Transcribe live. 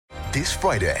This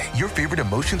Friday, your favorite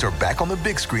emotions are back on the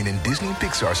big screen in Disney and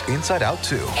Pixar's Inside Out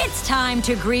 2. It's time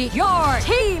to greet your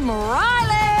Team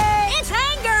Riley. It's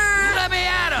anger. Let me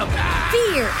at him.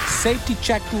 Fear. Safety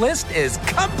checklist is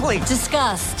complete.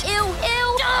 Disgust. Ew.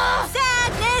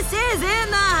 Sadness is in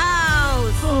the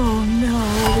house. Oh, no.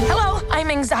 Hello, I'm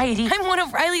anxiety. I'm one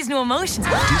of Riley's new emotions.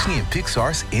 Disney and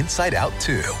Pixar's Inside Out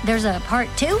 2. There's a part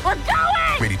 2? We're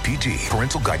going! Rated PG.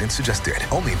 Parental guidance suggested.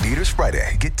 Only in theaters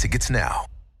Friday. Get tickets now.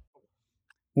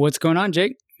 What's going on,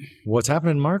 Jake? What's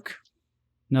happening, Mark?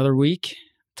 Another week.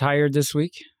 Tired this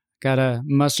week. Gotta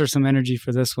muster some energy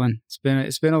for this one.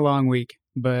 It's been a long week,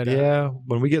 but yeah.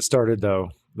 When we get started, though,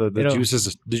 the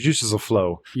juices will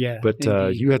flow. Yeah. But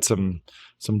you had some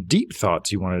deep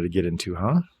thoughts you wanted to get into,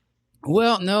 huh?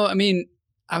 Well, no. I mean,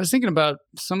 I was thinking about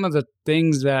some of the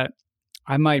things that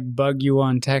I might bug you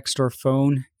on text or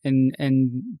phone and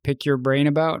pick your brain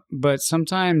about. But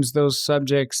sometimes those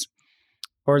subjects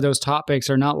or those topics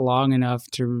are not long enough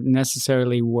to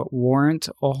necessarily warrant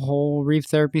a whole reef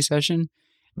therapy session.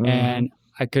 And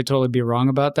I could totally be wrong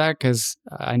about that because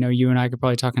I know you and I could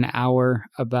probably talk an hour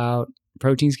about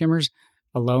protein skimmers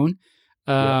alone.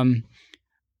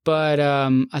 But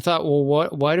I thought, well,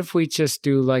 what if we just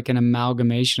do like an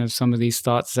amalgamation of some of these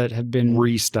thoughts that have been...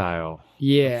 Freestyle.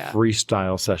 Yeah.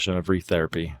 Freestyle session of reef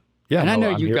therapy. Yeah. And I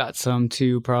know you got some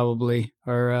too, probably.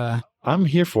 Or I'm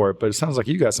here for it, but it sounds like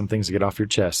you got some things to get off your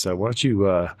chest. So why don't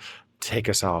you take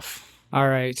us off? All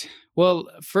right. Well,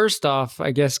 first off, I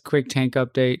guess quick tank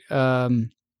update.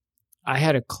 I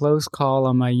had a close call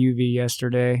on my UV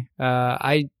yesterday.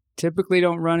 I typically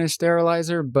don't run a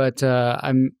sterilizer, but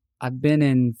I've been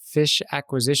in fish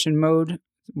acquisition mode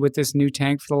with this new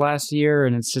tank for the last year,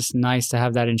 and it's just nice to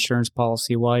have that insurance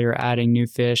policy while you're adding new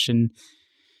fish. And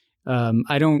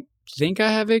I don't think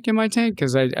I have ick in my tank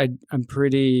because I'm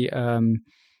pretty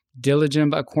diligent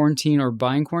about quarantine or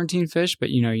buying quarantine fish, but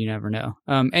you never know.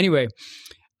 Anyway,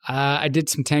 I did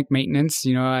some tank maintenance.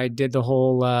 I did the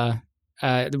whole,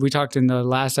 we talked in the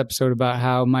last episode about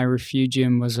how my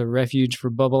refugium was a refuge for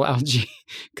bubble algae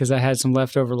because I had some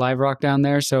leftover live rock down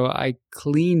there. So I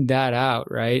cleaned that out,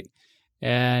 right?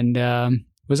 And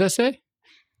what does that say?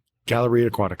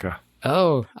 Galleria Aquatica.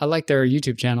 Oh, I like their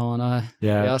YouTube channel. And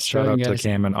yeah, shout out to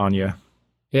Cam and Anya.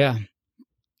 Yeah.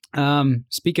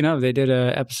 Speaking of, they did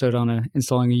an episode on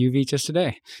installing a UV just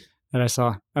today that I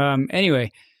saw.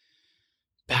 Anyway,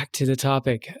 back to the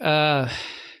topic.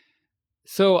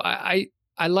 So I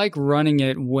like running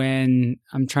it when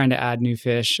I'm trying to add new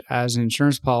fish as an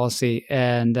insurance policy.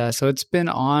 And so it's been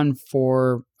on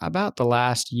for about the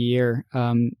last year,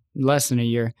 less than a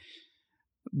year.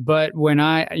 But when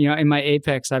in my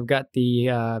Apex, I've got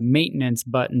the maintenance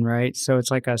button, right? So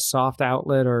it's like a soft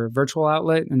outlet or virtual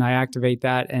outlet, and I activate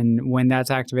that. And when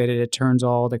that's activated, it turns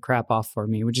all the crap off for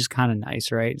me, which is kind of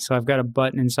nice, right? So I've got a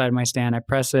button inside my stand. I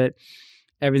press it.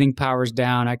 Everything powers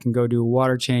down. I can go do a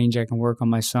water change. I can work on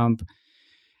my sump.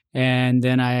 And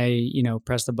then I,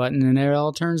 press the button and it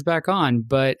all turns back on.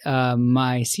 But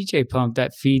my CJ pump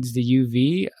that feeds the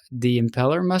UV, the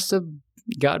impeller must have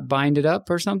got binded up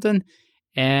or something.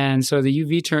 And so the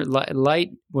UV light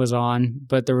was on,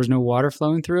 but there was no water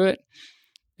flowing through it.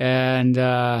 And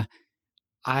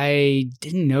I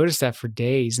didn't notice that for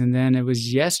days. And then it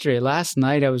was last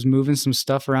night, I was moving some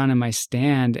stuff around in my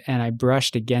stand and I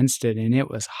brushed against it and it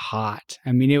was hot.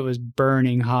 I mean, it was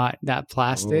burning hot, that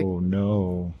plastic. Oh,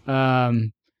 no.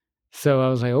 So I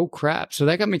was like, oh, crap. So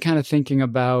that got me kind of thinking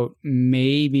about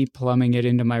maybe plumbing it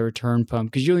into my return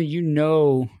pump because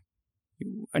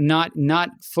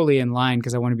not fully in line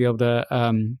because I want to be able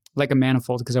to, like a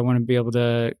manifold, because I want to be able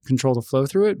to control the flow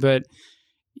through it. But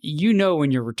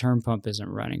when your return pump isn't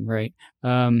running, right?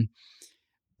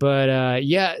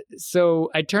 Yeah,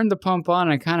 so I turned the pump on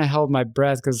and I kind of held my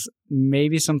breath because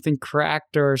maybe something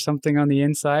cracked or something on the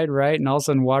inside, right? And all of a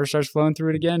sudden water starts flowing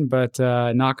through it again. But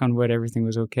knock on wood, everything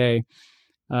was okay.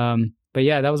 But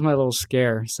yeah, that was my little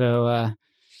scare. So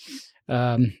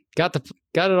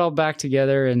got it all back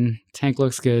together and tank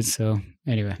looks good. So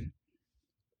anyway,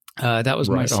 that was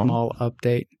my small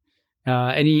update.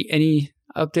 Any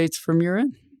updates from your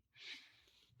end?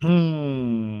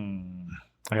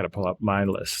 I got to pull up my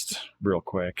list real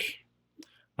quick.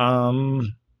 I know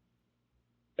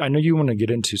you want to get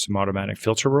into some automatic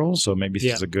filter rolls, so maybe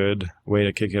this is a good way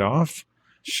to kick it off.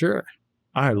 Sure.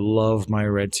 I love my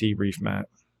Red Sea reef mat.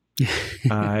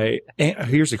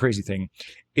 Here's the crazy thing.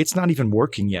 It's not even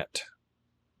working yet.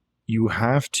 You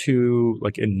have to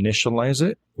initialize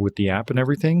it with the app and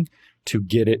everything to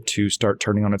get it to start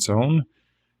turning on its own.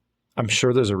 I'm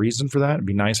sure there's a reason for that. It'd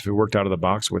be nice if it worked out of the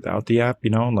box without the app,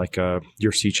 like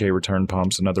your CCHA return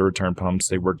pumps and other return pumps,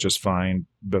 they work just fine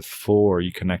before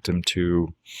you connect them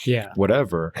to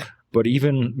whatever. But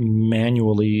even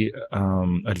manually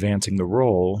advancing the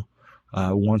roll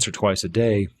once or twice a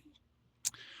day,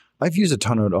 I've used a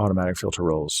ton of automatic filter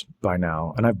rolls by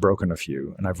now, and I've broken a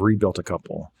few, and I've rebuilt a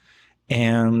couple.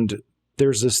 And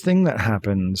there's this thing that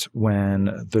happens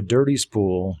when the dirty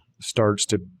spool starts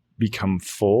to become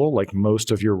full, like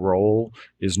most of your roll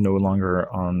is no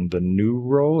longer on the new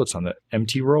roll, it's on the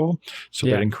empty roll. So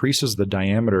that increases the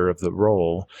diameter of the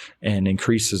roll and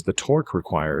increases the torque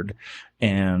required.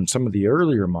 And some of the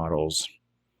earlier models,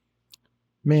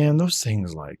 man, those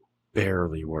things like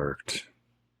barely worked.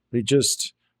 They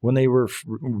just, when they were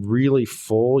really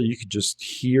full, you could just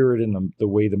hear it in the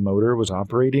way the motor was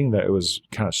operating, that it was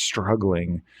kind of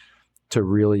struggling to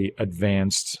really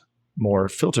advance more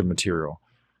filtered material.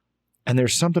 And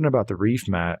there's something about the Reef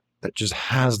mat that just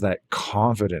has that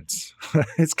confidence.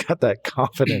 It's got that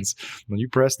confidence. When you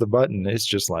press the button, it's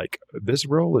just like, this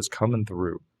roll is coming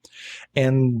through.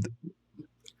 And,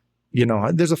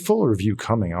 there's a full review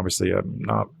coming. Obviously, I'm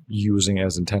not using it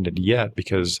as intended yet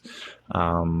because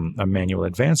I'm manual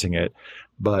advancing it.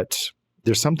 But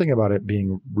there's something about it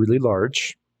being really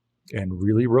large and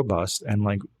really robust and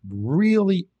like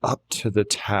really up to the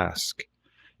task.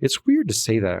 It's weird to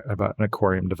say that about an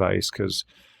aquarium device because,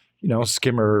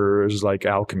 skimmer is like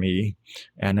alchemy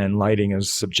and then lighting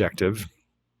is subjective.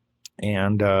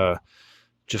 And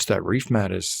just that Reef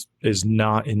mat is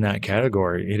not in that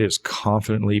category. It is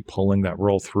confidently pulling that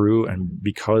roll through. And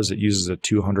because it uses a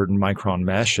 200 micron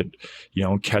mesh, it,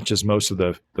 catches most of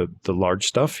the large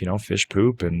stuff, fish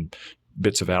poop and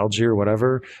bits of algae or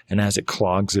whatever. And as it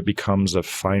clogs, it becomes a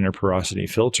finer porosity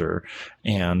filter.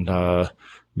 And,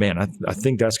 man, I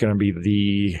think that's going to be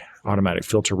the automatic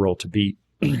filter roll to beat.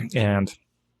 And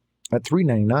at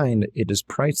 $399, it is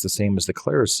priced the same as the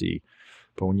Clarisy.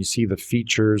 But when you see the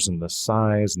features and the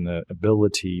size and the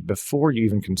ability, before you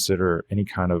even consider any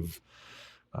kind of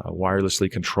wirelessly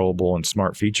controllable and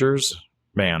smart features,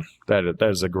 man, that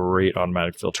is a great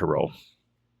automatic filter roll.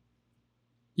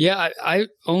 Yeah, I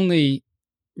only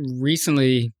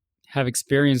recently have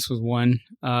experience with one.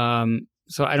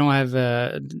 So I don't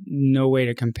have no way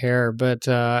to compare, but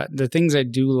the things I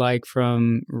do like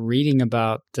from reading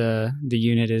about the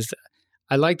unit is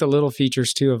I like the little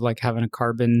features too of like having a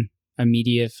carbon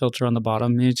immediate filter on the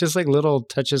bottom. And it's just like little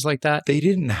touches like that. They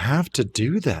didn't have to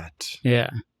do that. Yeah.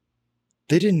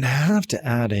 They didn't have to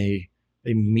add a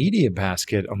media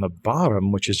basket on the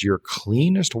bottom, which is your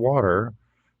cleanest water,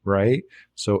 right?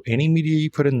 So any media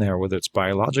you put in there, whether it's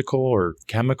biological or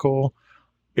chemical,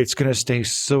 it's going to stay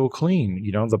so clean.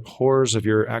 The pores of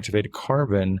your activated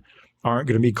carbon aren't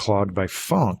going to be clogged by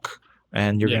funk,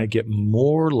 and you're going to get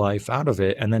more life out of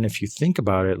it. And then if you think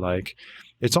about it, like,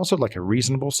 it's also like a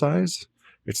reasonable size.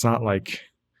 It's not like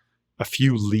a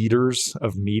few liters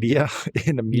of media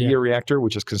in a media reactor,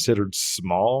 which is considered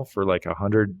small for like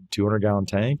 100, 200 gallon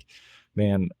tank.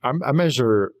 Man, I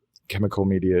measure chemical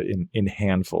media in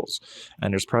handfuls,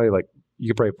 and there's probably like, you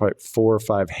could probably put 4 or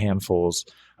 5 handfuls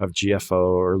of GFO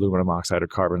or aluminum oxide or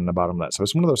carbon in the bottom of that. So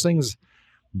it's one of those things,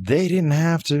 they didn't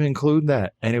have to include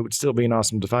that, and it would still be an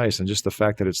awesome device. And just the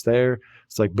fact that it's there,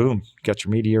 it's like, boom, got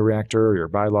your media reactor or your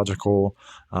biological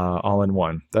all in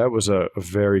one. That was a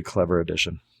very clever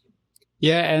addition.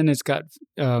 Yeah, and it's got,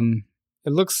 it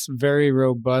looks very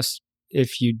robust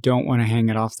if you don't want to hang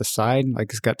it off the side. Like,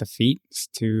 it's got the feet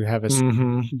to have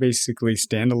a basically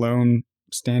standalone,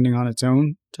 standing on its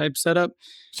own type setup.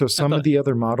 So some of the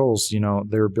other models, they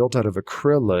were built out of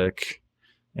acrylic,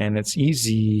 and it's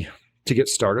easy to get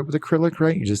started with acrylic,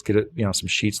 right? You just get it, some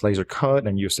sheets laser cut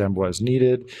and you assemble as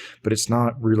needed, but it's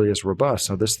not really as robust.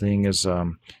 So this thing is,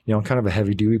 kind of a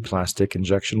heavy duty plastic,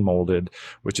 injection molded,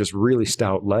 with just really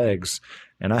stout legs.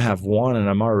 And I have one, and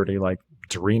I'm already like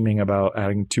dreaming about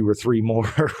adding 2 or 3 more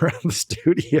around the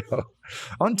studio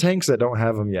on tanks that don't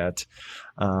have them yet,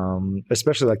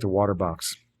 especially like the water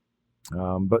box.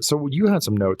 But so you had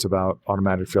some notes about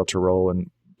automatic filter roll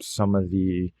and some of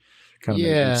the kind of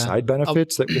maybe side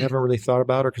benefits that we haven't really thought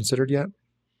about or considered yet.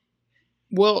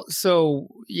 Well, so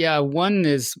one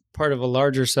is part of a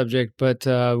larger subject, but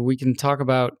we can talk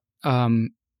about,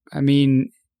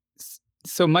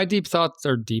 so my deep thoughts.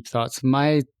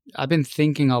 I've been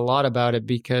thinking a lot about it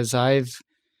because I've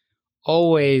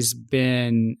always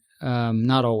been,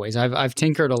 not always, I've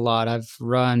tinkered a lot. I've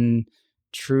run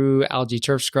true algae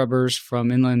turf scrubbers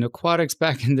from Inland Aquatics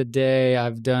back in the day.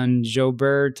 I've done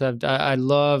Jobert. I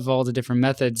love all the different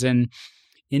methods. And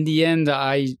in the end,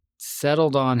 I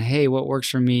settled on, hey, what works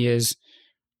for me is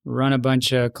run a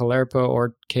bunch of Caulerpa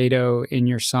or Chaeto in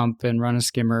your sump and run a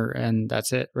skimmer, and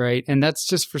that's it, right? And that's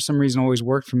just for some reason always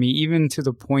worked for me, even to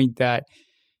the point that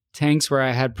tanks where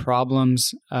I had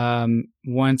problems,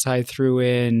 once I threw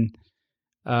in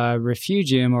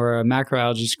Refugium or a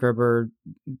macroalgae scrubber,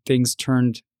 things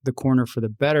turned the corner for the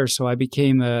better. So I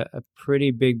became a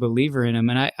pretty big believer in them.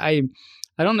 And I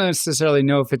don't necessarily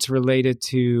know if it's related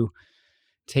to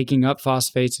taking up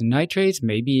phosphates and nitrates.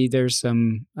 Maybe there's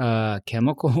some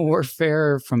chemical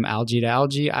warfare from algae to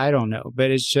algae. I don't know.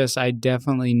 But it's just, I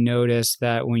definitely noticed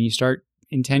that when you start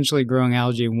intentionally growing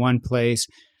algae in one place,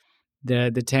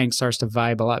 the tank starts to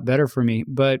vibe a lot better for me.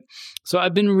 But so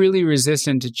I've been really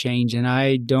resistant to change, and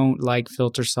I don't like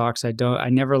filter socks. I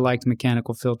never liked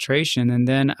mechanical filtration. And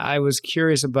then I was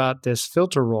curious about this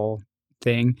filter roll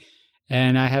thing,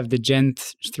 and I have the Gen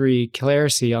 3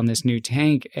 Clarity on this new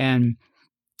tank, and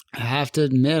I have to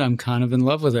admit, I'm kind of in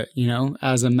love with it,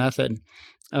 as a method.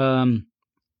 And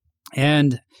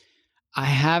I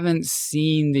haven't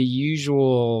seen the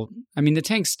usual, the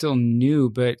tank's still new,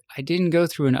 but I didn't go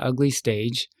through an ugly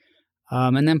stage.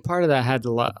 And then part of that had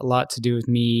a lot to do with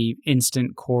me,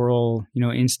 instant coral,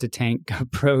 insta-tank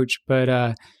approach.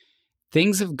 But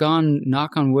things have gone,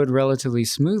 knock on wood, relatively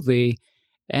smoothly.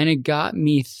 And it got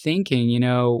me thinking,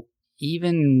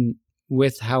 even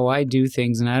with how I do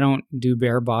things, and I don't do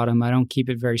bare bottom, I don't keep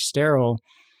it very sterile,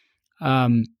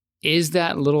 is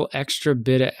that little extra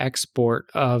bit of export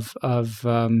of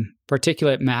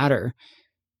particulate matter,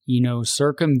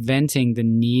 circumventing the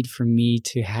need for me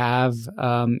to have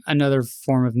another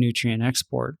form of nutrient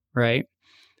export, right?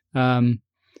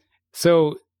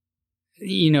 So,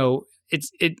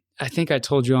 I think I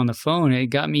told you on the phone, it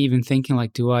got me even thinking,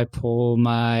 like, do I pull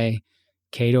my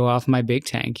Chaeto off my big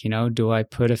tank? Do I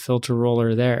put a filter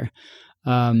roller there?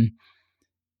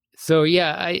 So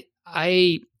yeah,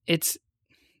 it's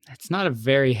not a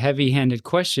very heavy-handed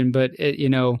question, but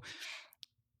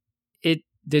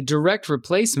the direct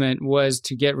replacement was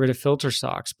to get rid of filter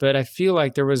socks, but I feel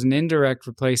like there was an indirect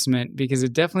replacement because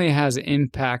it definitely has an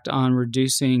impact on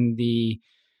reducing the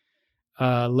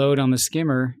load on the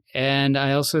skimmer. And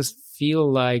I also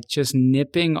feel like just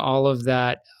nipping all of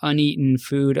that uneaten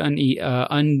food,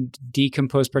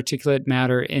 undecomposed particulate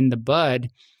matter in the bud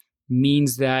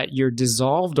means that your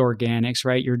dissolved organics,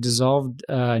 right, your dissolved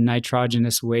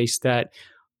nitrogenous waste that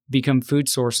become food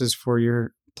sources for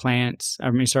your plants,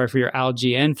 for your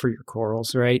algae and for your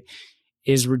corals, right,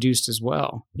 is reduced as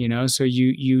well. So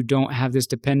you don't have this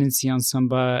dependency on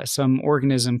some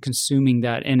organism consuming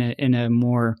that in a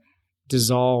more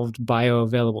dissolved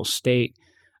bioavailable state.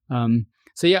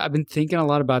 So yeah, I've been thinking a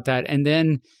lot about that. And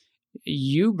then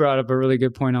you brought up a really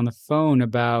good point on the phone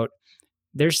about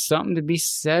there's something to be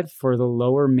said for the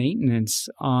lower maintenance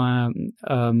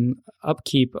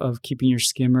upkeep of keeping your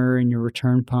skimmer and your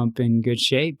return pump in good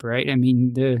shape, right?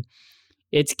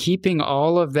 It's keeping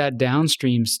all of that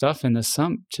downstream stuff in the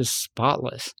sump just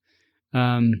spotless.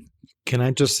 Can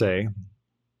I just say,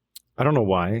 I don't know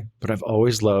why, but I've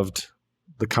always loved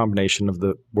the combination of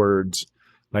the words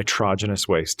nitrogenous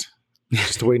waste.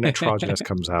 Just the way nitrogenous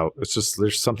comes out. It's just,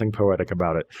 there's something poetic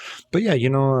about it. But yeah,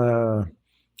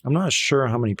 I'm not sure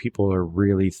how many people are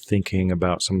really thinking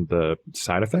about some of the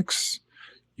side effects,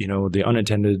 the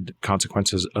unintended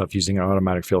consequences of using an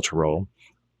automatic filter roll.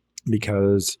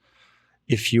 Because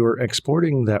if you're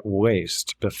exporting that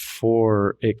waste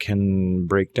before it can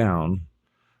break down,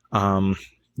 I'm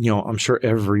sure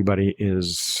everybody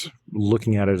is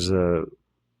looking at it as a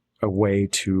way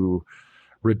to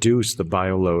reduce the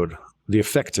bioload, the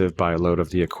effective bioload of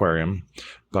the aquarium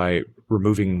by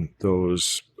removing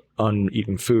those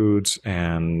uneaten foods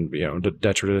and, the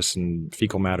detritus and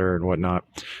fecal matter and whatnot.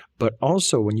 But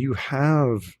also when you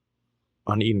have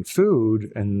uneaten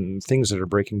food and things that are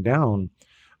breaking down,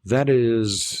 that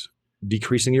is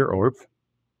decreasing your ORP.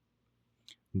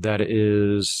 That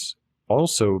is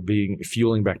also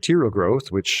fueling bacterial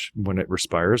growth, which when it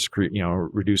respires,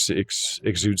 exudes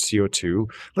CO2.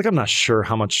 Like, I'm not sure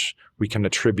how much we can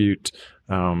attribute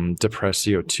depressed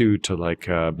CO2 to like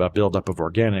a buildup of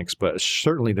organics, but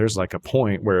certainly there's like a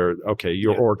point where, okay,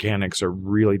 your organics are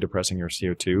really depressing your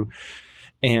CO2.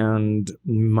 And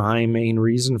my main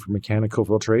reason for mechanical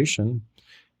filtration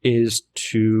is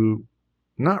to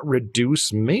not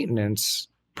reduce maintenance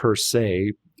per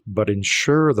se, but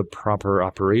ensure the proper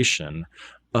operation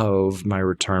of my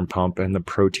return pump and the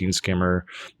protein skimmer,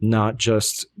 not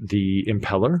just the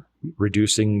impeller,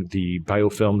 reducing the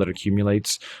biofilm that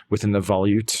accumulates within the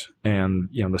volute and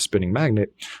the spinning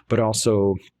magnet, but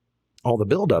also all the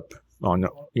buildup on,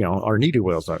 our needle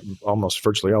whales. Almost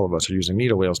virtually all of us are using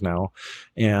needle whales now.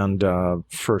 And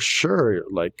for sure,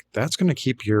 like that's going to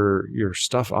keep your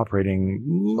stuff operating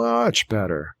much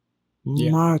better,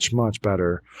 much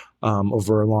better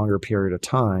over a longer period of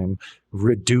time,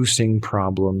 reducing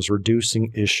problems,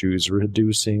 reducing issues,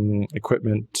 reducing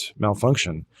equipment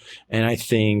malfunction. And I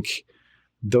think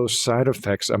those side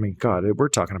effects, I mean, God, we're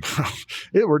talking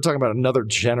about another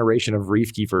generation of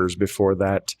reef keepers before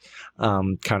that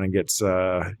kind of gets,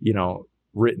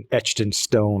 etched in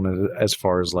stone as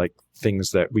far as like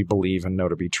things that we believe and know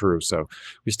to be true. So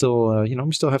we still,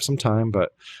 we still have some time.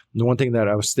 But the one thing that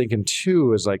I was thinking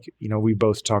too is like, we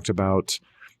both talked about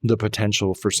the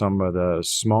potential for some of the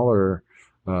smaller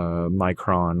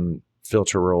micron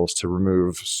filter rolls to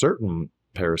remove certain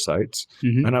parasites.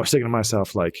 Mm-hmm. And I was thinking to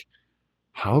myself, like,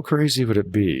 how crazy would it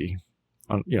be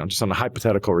on, just on a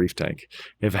hypothetical reef tank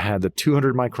if it had the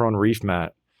 200 micron reef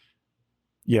mat,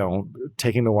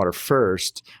 taking the water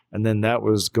first, and then that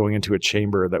was going into a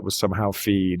chamber that would somehow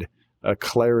feed a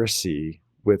Clarisea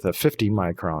with a 50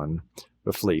 micron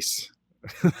fleece.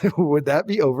 Would that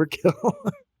be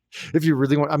overkill? If you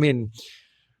really want, I mean,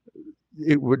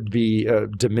 it would be a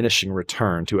diminishing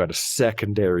return to add a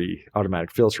secondary automatic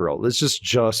filter roll. It's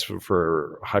just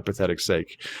for hypothetic's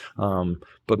sake.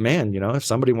 But man, if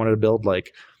somebody wanted to build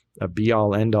like a be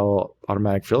all end all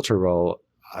automatic filter roll,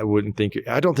 I don't think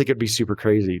it'd be super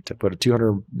crazy to put a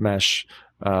 200 mesh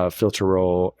filter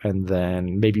roll and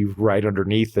then maybe right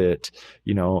underneath it,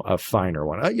 a finer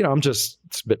one. I'm just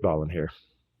spitballing here.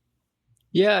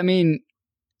 Yeah. I mean,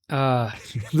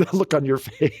 the look on your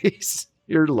face.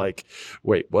 You're like,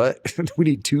 wait, what? We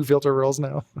need 2 filter rolls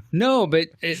now? No, but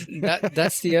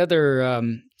that's the other.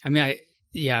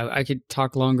 I could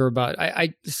talk longer about.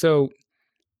 So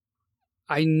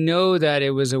I know that it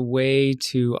was a way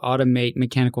to automate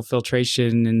mechanical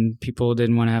filtration, and people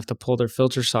didn't want to have to pull their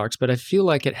filter socks. But I feel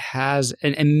like it has,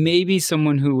 and maybe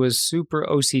someone who was super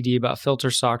OCD about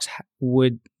filter socks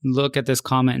would look at this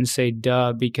comment and say,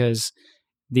 "Duh," because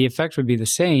the effect would be the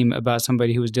same about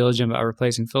somebody who was diligent about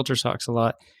replacing filter socks a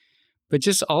lot. But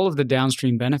just all of the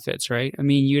downstream benefits, right? I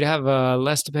mean, you'd have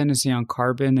less dependency on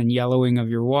carbon and yellowing of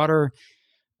your water.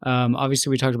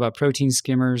 Obviously, we talked about protein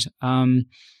skimmers. One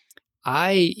of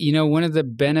the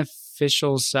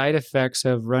beneficial side effects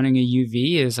of running a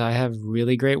UV is I have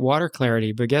really great water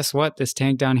clarity. But guess what? This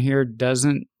tank down here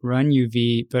doesn't run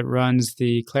UV, but runs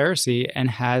the Clarisea and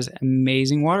has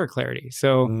amazing water clarity.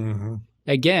 So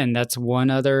again, that's one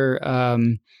other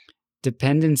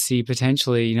dependency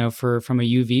potentially, from a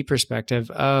UV perspective.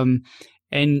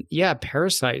 And yeah,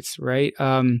 parasites, right?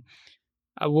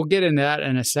 We'll get into that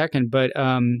in a second, but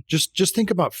just think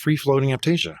about free floating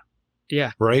Aiptasia.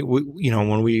 Yeah. Right.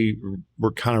 When we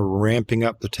were kind of ramping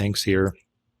up the tanks here,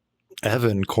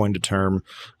 Evan coined a term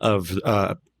of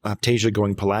Aiptasia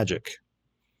going pelagic.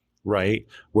 Right,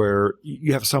 where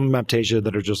you have some Aiptasia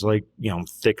that are just like,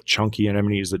 thick, chunky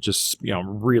anemones that just,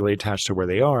 really attach to where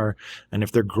they are. And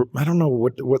if they're, I don't know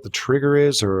what the trigger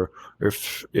is, or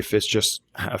if it's just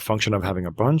a function of having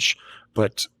a bunch,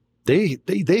 but they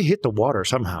hit the water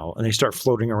somehow and they start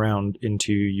floating around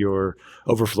into your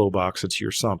overflow box, into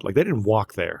your sump. Like they didn't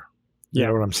walk there. You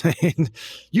know what I'm saying?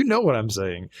 You know what I'm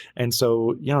saying. And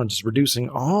so, just reducing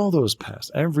all those pests,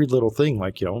 every little thing,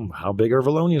 like, how big are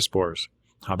Valonia spores?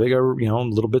 How big are,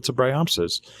 little bits of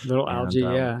Bryopsis? Little algae,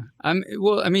 yeah.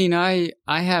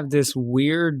 I have this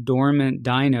weird dormant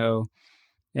dino,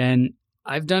 and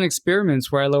I've done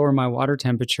experiments where I lower my water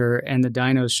temperature and the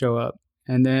dinos show up.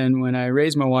 And then when I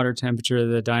raise my water temperature,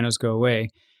 the dinos go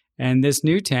away. And this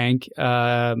new tank,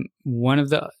 one of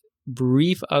the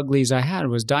brief uglies I had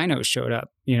was dinos showed up,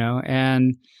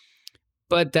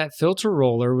 but that filter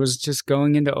roller was just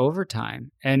going into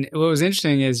overtime. And what was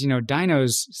interesting is,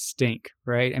 dinos stink,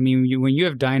 right? I mean, when you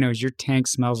have dinos, your tank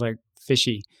smells like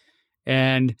fishy.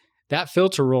 And that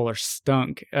filter roller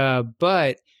stunk.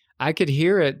 But I could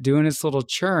hear it doing its little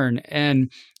churn.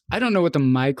 And I don't know what the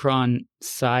micron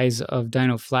size of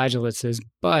dinoflagellates is,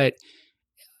 but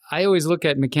I always look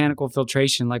at mechanical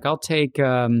filtration. Like I'll take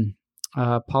polyfill,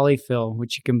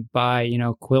 which you can buy,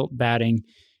 quilt batting,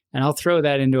 and I'll throw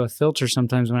that into a filter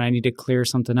sometimes when I need to clear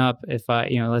something up. If I,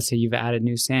 let's say you've added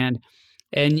new sand,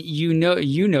 and you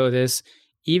know this,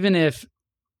 even if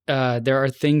there are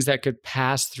things that could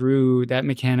pass through that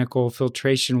mechanical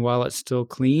filtration while it's still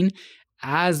clean,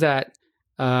 as that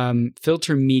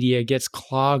filter media gets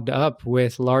clogged up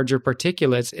with larger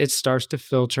particulates, it starts to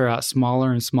filter out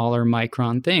smaller and smaller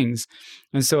micron things.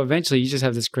 And so eventually you just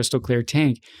have this crystal clear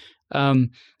tank.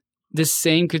 The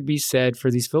same could be said for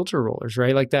these filter rollers,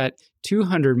 right? Like that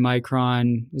 200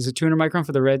 micron, is it 200 micron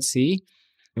for the Red Sea?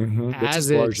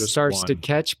 as it starts to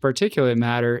catch particulate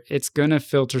matter, it's going to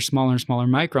filter smaller and smaller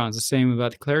microns. The same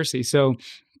about the Clarity. So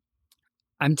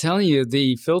I'm telling you,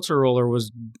 the filter roller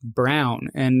was brown,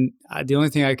 and the only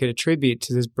thing I could attribute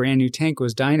to this brand new tank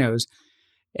was dynos.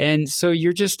 And so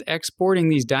you're just exporting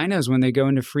these dynos when they go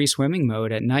into free swimming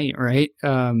mode at night, right?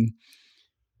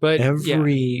 But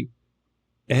every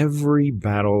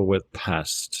battle with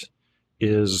pest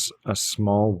is a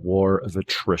small war of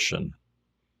attrition,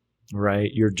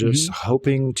 right? You're just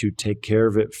hoping to take care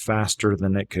of it faster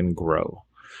than it can grow.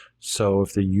 So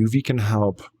if the UV can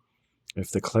help,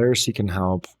 if the Clarity can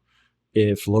help,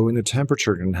 if lowering the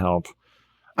temperature can help,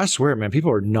 I swear, man,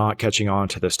 people are not catching on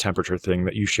to this temperature thing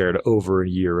that you shared over a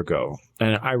year ago.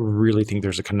 And I really think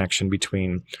there's a connection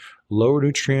between lower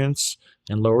nutrients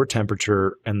and lower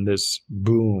temperature and this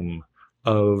boom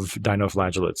of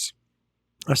dinoflagellates.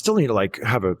 I still need to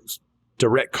have a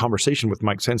direct conversation with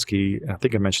Mike Sensky. I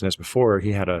think I mentioned this before.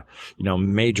 He had a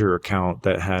major account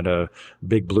that had a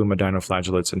big bloom of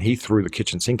dinoflagellates, and he threw the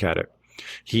kitchen sink at it.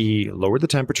 He lowered the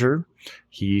temperature,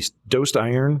 he dosed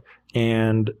iron,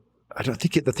 and I don't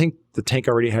think the tank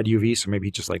already had UV, so maybe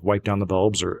he just wiped down the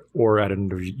bulbs or added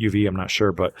into UV. I'm not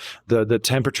sure, but the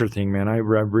temperature thing, man, I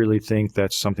really think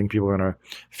that's something people are going to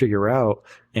figure out.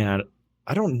 And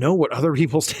I don't know what other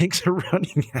people's tanks are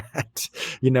running at.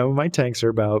 My tanks are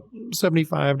about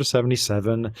 75 to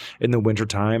 77 in the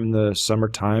wintertime. In the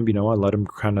summertime, I let them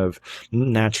kind of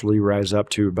naturally rise up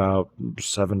to about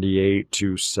 78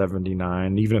 to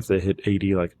 79. Even if they hit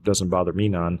 80, it doesn't bother me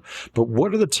none. But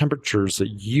what are the temperatures that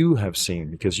you have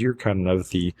seen? Because you're kind of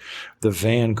the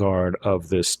vanguard of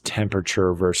this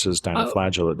temperature versus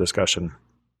dinoflagellate discussion.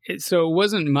 So it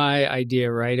wasn't my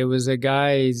idea, right? It was a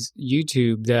guy's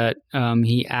YouTube that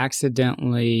he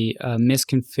accidentally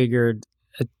misconfigured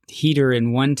a heater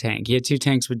in one tank. He had two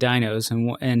tanks with dynos,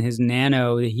 and his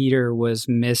nano, the heater, was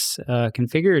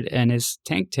misconfigured, and his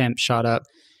tank temp shot up,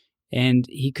 and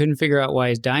he couldn't figure out why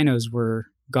his dynos were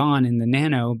gone in the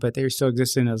nano, but they were still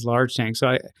existing as large tanks.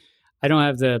 So I don't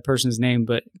have the person's name,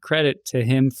 but credit to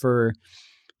him for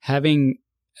having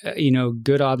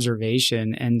good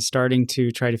observation and starting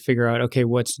to try to figure out, okay,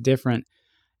 what's different.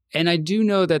 And I do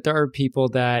know that there are people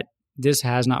that this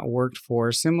has not worked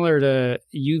for, similar to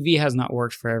UV has not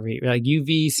worked for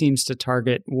UV seems to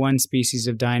target one species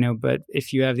of dino, but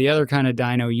if you have the other kind of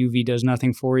dino, UV does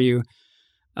nothing for you.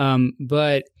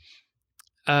 But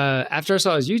after I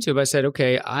saw his YouTube, I said,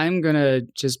 okay, I'm going to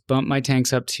just bump my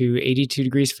tanks up to 82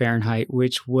 degrees Fahrenheit,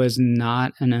 which was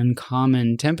not an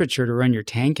uncommon temperature to run your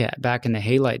tank at back in the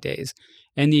halide days.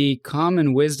 And the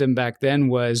common wisdom back then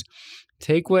was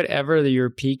take whatever your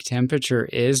peak temperature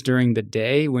is during the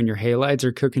day when your halides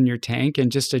are cooking your tank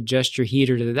and just adjust your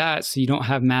heater to that so you don't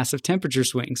have massive temperature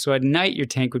swings. So at night, your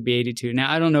tank would be 82. Now,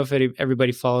 I don't know if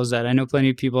everybody follows that. I know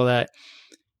plenty of people that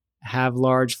have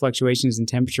large fluctuations in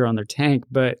temperature on their tank,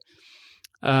 but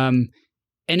and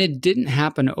it didn't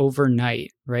happen overnight,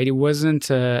 right? It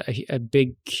wasn't a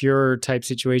big cure type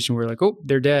situation where oh,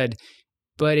 they're dead,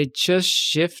 but it just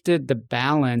shifted the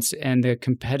balance and the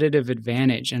competitive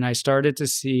advantage. And I started to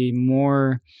see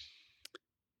more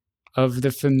of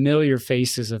the familiar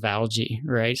faces of algae,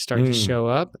 right, start to show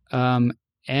up.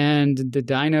 And the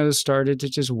dinos started to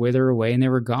just wither away and they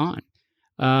were gone.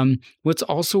 What's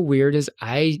also weird is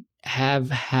I have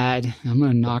had, I'm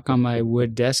going to knock on my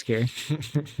wood desk here.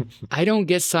 I don't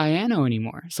get cyano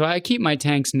anymore. So I keep my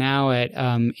tanks now at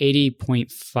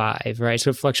 80.5, right?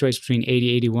 So it fluctuates between 80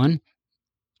 and 81.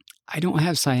 I don't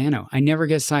have cyano. I never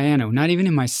get cyano, not even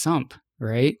in my sump,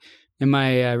 right? In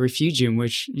my refugium,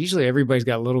 which usually everybody's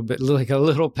got a little bit, like a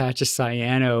little patch of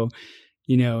cyano,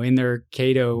 in their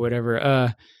Cato,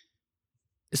 whatever.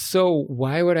 So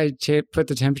why would I put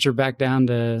the temperature back down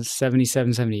to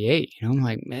 77, 78? I'm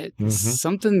like,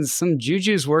 some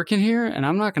juju's working here and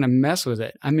I'm not going to mess with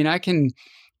it. I mean, I can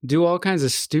do all kinds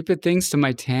of stupid things to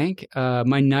my tank.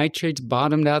 My nitrates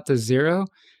bottomed out to 0.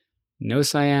 No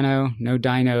cyano, no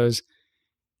dinos.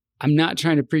 I'm not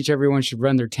trying to preach everyone should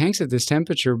run their tanks at this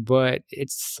temperature, but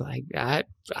it's like I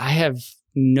have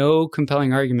no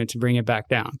compelling argument to bring it back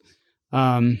down.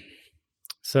 Can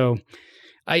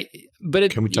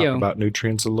we talk about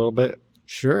nutrients a little bit?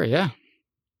 Sure, yeah.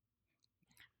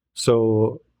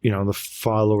 So, the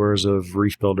followers of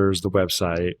Reef Builders, the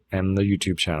website, and the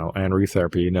YouTube channel, and Reef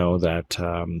Therapy know that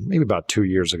maybe about 2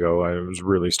 years ago, I was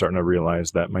really starting to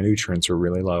realize that my nutrients were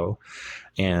really low.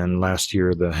 And last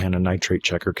year, the Hanna Nitrate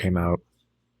Checker came out,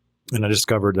 and I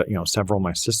discovered that, several of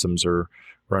my systems are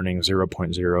running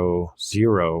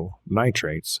 0.00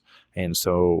 nitrates. And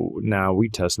so now we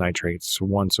test nitrates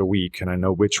once a week, and I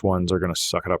know which ones are going to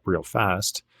suck it up real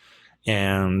fast.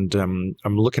 And I'm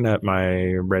looking at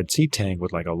my Red Sea tank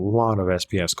with like a lot of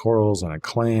SPS corals and a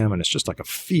clam, and it's just like a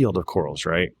field of corals,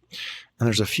 right? And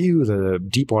there's a few of the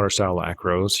deep water style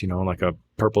acros, like a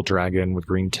purple dragon with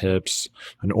green tips,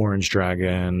 an orange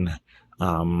dragon,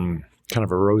 kind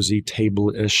of a rosy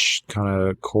table-ish kind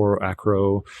of coral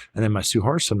acro, and then my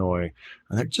Suharsenoi.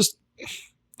 And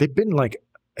they've been like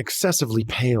excessively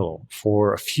pale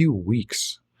for a few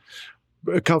weeks.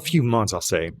 A few months, I'll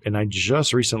say. And I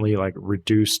just recently like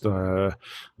reduced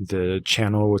the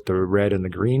channel with the red and the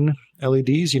green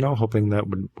LEDs, hoping that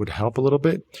would help a little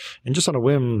bit. And just on a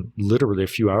whim, literally a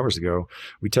few hours ago,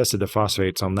 we tested the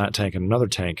phosphates on that tank and another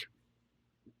tank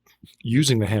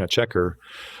using the Hanna checker.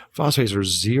 Phosphates are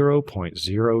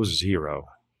 0.00.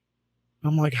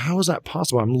 I'm like, how is that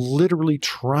possible? I'm literally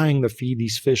trying to feed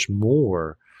these fish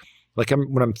more. Like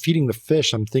when I'm feeding the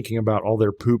fish, I'm thinking about all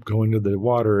their poop going to the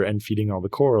water and feeding all the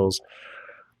corals.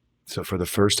 So for the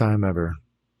first time ever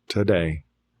today,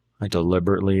 I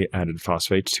deliberately added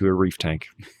phosphates to a reef tank.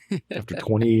 After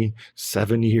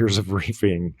 27 years of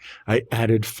reefing, I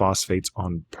added phosphates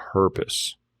on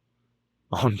purpose.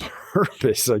 On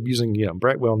purpose. I'm using,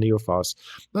 Brightwell Neophos.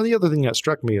 Now, the other thing that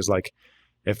struck me is like,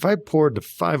 if I poured the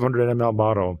 500 ml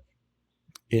bottle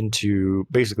into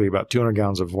basically about 200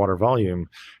 gallons of water volume,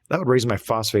 that would raise my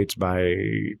phosphates by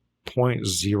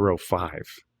 0.05.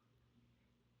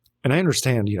 And I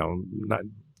understand, not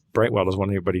Brightwell doesn't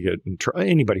want anybody to get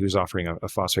anybody who's offering a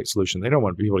phosphate solution. They don't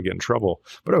want people to get in trouble.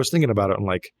 But I was thinking about it and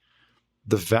like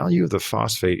the value of the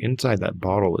phosphate inside that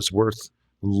bottle is worth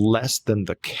less than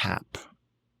the cap.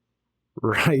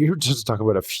 Right? You're just talking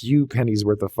about a few pennies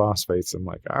worth of phosphates. I'm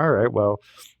like, all right, well,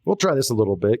 we'll try this a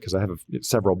little bit because I have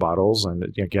several bottles.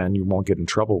 And again, you won't get in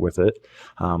trouble with it.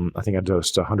 I think I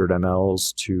dosed 100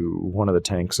 mLs to one of the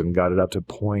tanks and got it up to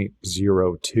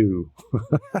 0.02.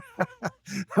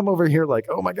 I'm over here like,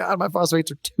 oh my God, my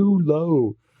phosphates are too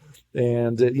low.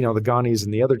 And, the Ghanies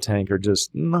in the other tank are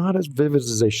just not as vivid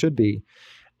as they should be.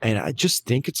 And I just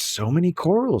think it's so many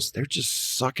corals. They're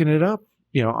just sucking it up.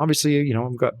 Obviously,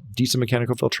 we've got decent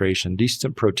mechanical filtration,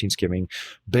 decent protein skimming,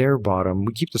 bare bottom.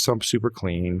 We keep the sump super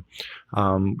clean.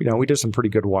 We did some pretty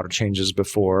good water changes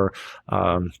before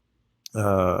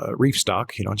reef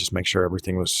stock, just make sure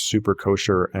everything was super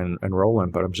kosher and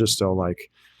rolling. But I'm just still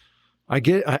like, I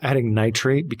get adding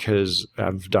nitrate because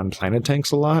I've done planted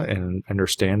tanks a lot and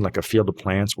understand like a field of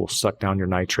plants will suck down your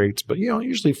nitrates. But,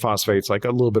 usually phosphates, like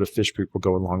a little bit of fish poop will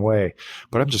go a long way.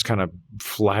 But I'm just kind of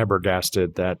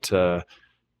flabbergasted that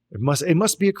it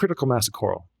must be a critical mass of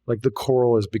coral. Like the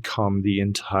coral has become the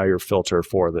entire filter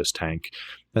for this tank.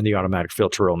 And the automatic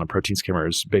filter roll and the protein skimmer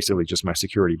is basically just my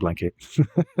security blanket.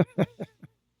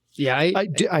 Yeah,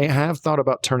 I have thought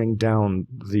about turning down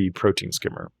the protein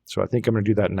skimmer. So I think I'm going to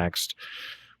do that next,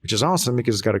 which is awesome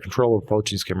because it's got a controllable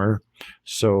protein skimmer.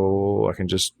 So I can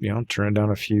just, turn it down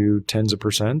a few tens of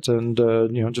percent and,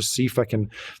 just see if I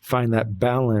can find that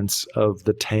balance of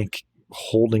the tank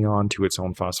holding on to its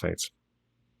own phosphates.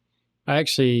 I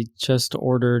actually just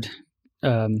ordered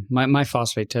my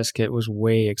phosphate test kit was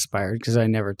way expired because I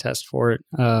never test for it.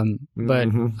 But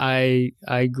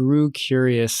I grew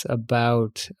curious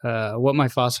about what my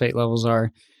phosphate levels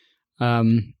are.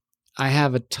 I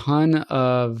have a ton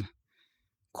of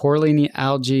coralline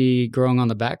algae growing on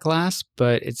the back glass,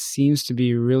 but it seems to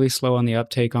be really slow on the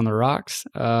uptake on the rocks.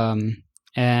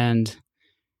 And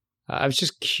I was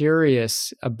just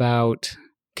curious about,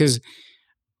 because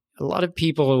a lot of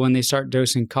people, when they start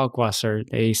dosing kalkwasser,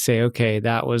 they say, okay,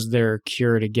 that was their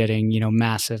cure to getting,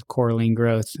 massive coralline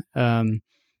growth. And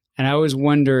I always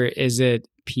wonder, is it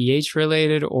pH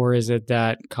related or is it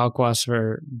that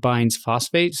kalkwasser binds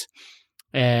phosphates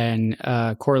and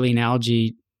coralline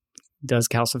algae does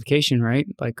calcification, right?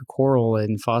 Like a coral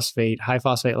and high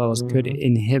phosphate levels could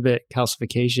inhibit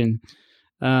calcification.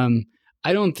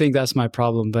 I don't think that's my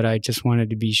problem, but I just wanted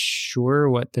to be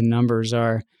sure what the numbers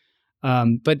are.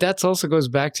 But that also goes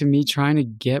back to me trying to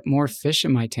get more fish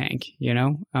in my tank.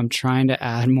 I'm trying to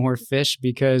add more fish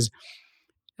because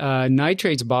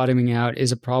nitrates bottoming out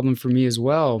is a problem for me as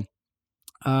well.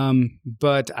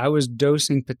 But I was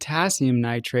dosing potassium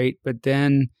nitrate, but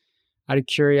then out of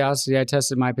curiosity, I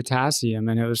tested my potassium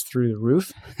and it was through the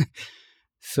roof.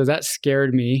 So that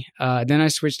scared me. Then I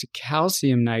switched to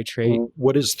calcium nitrate.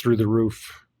 What is through the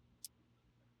roof?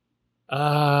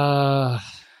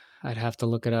 I'd have to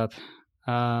look it up.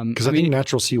 Because I think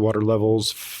natural seawater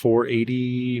levels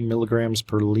 480 milligrams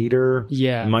per liter.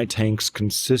 Yeah. My tanks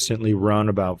consistently run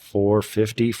about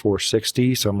 450,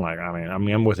 460. So I'm like,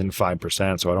 I'm within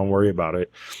 5%, so I don't worry about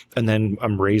it. And then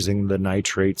I'm raising the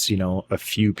nitrates, a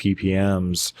few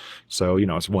ppms. So,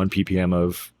 it's 1 ppm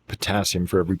of potassium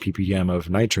for every ppm of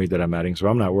nitrate that I'm adding, so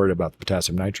I'm not worried about the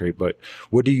potassium nitrate. But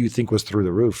what do you think was through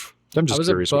the roof? I'm just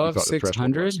curious. I was above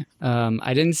 600.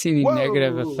 I didn't see any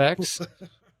negative effects,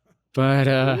 but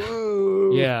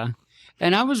yeah.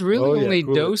 And I was really only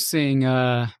dosing.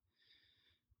 I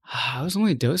was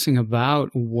only dosing about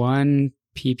 1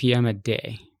 ppm a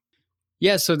day.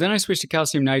 Yeah. So then I switched to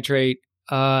calcium nitrate,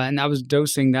 and I was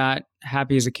dosing that,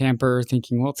 happy as a camper,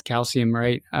 thinking, well, it's calcium,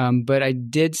 right? But I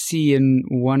did see in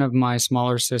one of my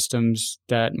smaller systems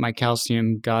that my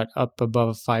calcium got up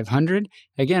above 500.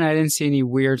 Again, I didn't see any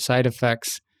weird side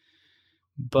effects,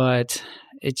 but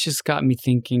it just got me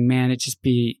thinking, man, it'd just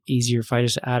be easier if I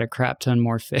just add a crap ton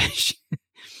more fish.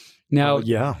 Now,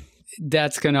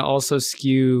 that's going to also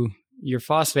skew your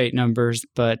phosphate numbers,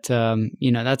 but,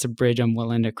 that's a bridge I'm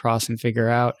willing to cross and figure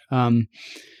out.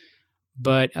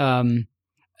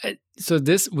 So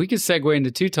this, we could segue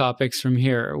into 2 topics from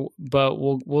here, but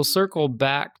we'll circle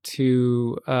back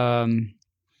to, I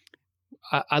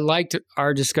liked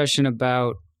our discussion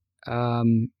about,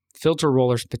 filter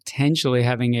rollers potentially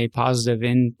having a positive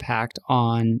impact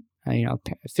on,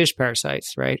 fish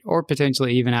parasites, right? Or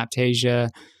potentially even Aiptasia,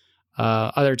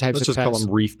 other types of pests. Let's just call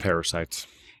them reef parasites.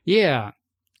 Yeah.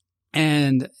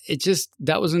 And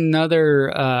that was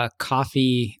another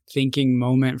coffee thinking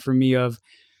moment for me of,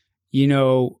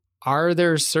 are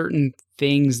there certain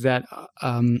things that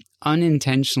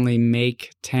unintentionally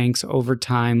make tanks over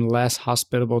time less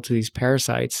hospitable to these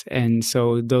parasites? And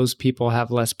so those people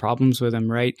have less problems with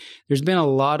them, right? There's been a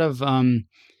lot of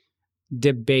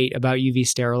debate about UV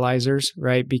sterilizers,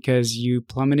 right? Because you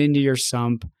plumb it into your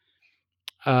sump.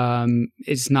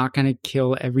 It's not going to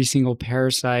kill every single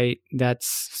parasite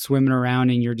that's swimming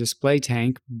around in your display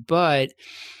tank, but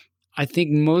I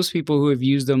think most people who have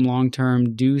used them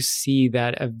long-term do see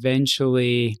that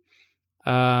eventually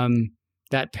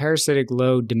that parasitic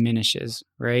load diminishes,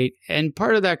 right? And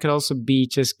part of that could also be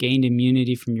just gained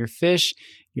immunity from your fish,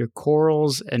 your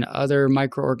corals, and other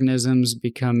microorganisms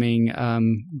becoming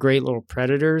great little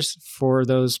predators for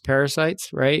those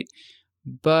parasites, right?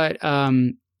 But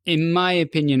in my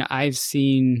opinion, I've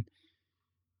seen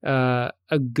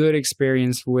a good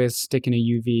experience with sticking a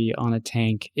UV on a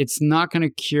tank. It's not going to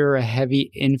cure a heavy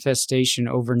infestation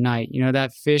overnight.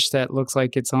 That fish that looks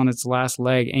like it's on its last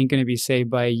leg ain't going to be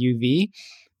saved by a UV,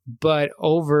 but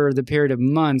over the period of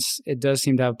months, it does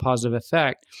seem to have a positive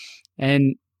effect.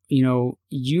 And,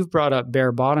 you've brought up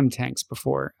bare bottom tanks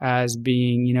before as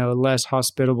being, less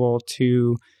hospitable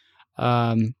to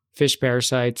fish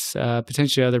parasites,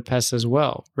 potentially other pests as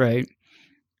well, right?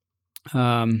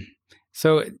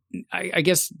 So I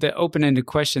guess the open-ended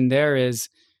question there is,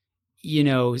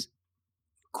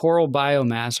 coral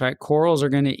biomass, right? Corals are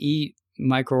going to eat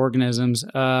microorganisms.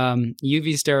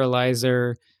 UV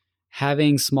sterilizer,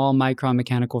 having small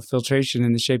micromechanical filtration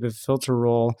in the shape of a filter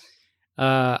roll.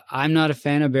 I'm not a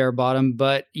fan of bare bottom,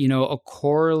 but, a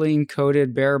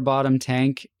coralline-coated bare bottom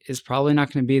tank is probably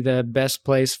not going to be the best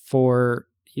place for,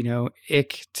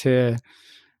 ick to,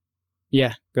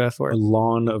 go for it. A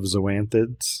lawn of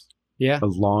zoanthids. Yeah. A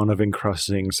lawn of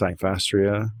encrusting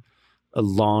Cyphastria, a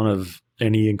lawn of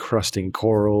any encrusting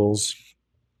corals,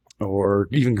 or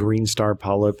even green star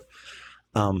polyp.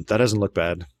 That doesn't look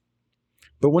bad.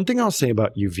 But one thing I'll say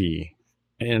about UV,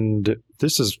 and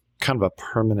this is kind of a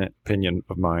permanent opinion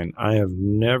of mine, I have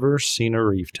never seen a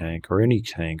reef tank or any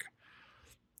tank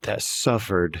that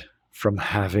suffered from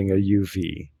having a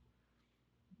UV.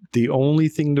 The only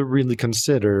thing to really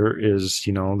consider is,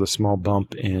 the small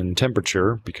bump in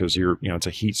temperature because it's a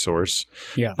heat source.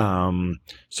 Yeah.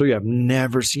 So I've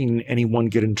never seen anyone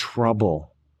get in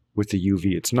trouble with the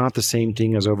UV. It's not the same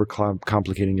thing as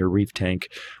overcomplicating your reef tank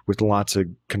with lots of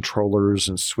controllers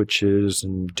and switches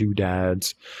and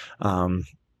doodads.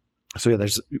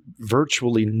 There's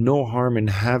virtually no harm in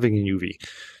having a UV.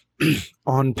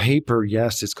 On paper,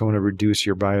 yes, it's going to reduce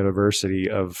your biodiversity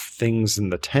of things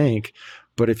in the tank.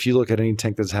 But if you look at any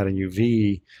tank that's had a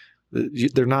UV,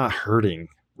 they're not hurting,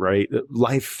 right?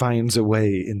 Life finds a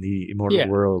way in the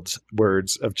immortal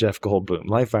words of Jeff Goldblum.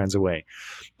 Life finds a way.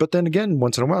 But then again,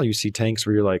 once in a while, you see tanks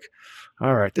where you're like,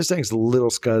 all right, this tank's a little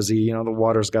scuzzy. The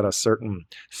water's got a certain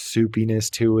soupiness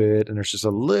to it, and there's just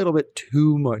a little bit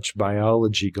too much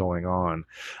biology going on.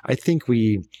 I think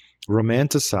we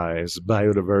romanticize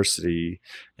biodiversity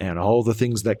and all the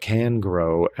things that can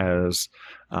grow as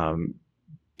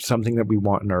something that we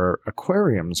want in our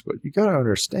aquariums, but you got to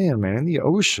understand, man, in the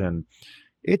ocean,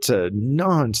 it's a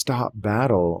non-stop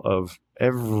battle of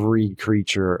every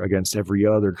creature against every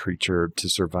other creature to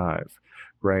survive,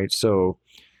 right? So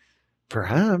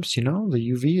perhaps, the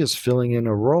UV is filling in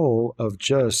a role of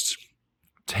just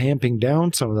tamping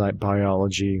down some of that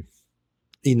biology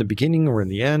in the beginning or in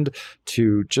the end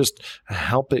to just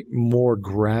help it more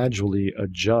gradually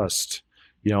adjust.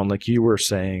 Like you were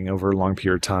saying, over a long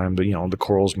period of time, but the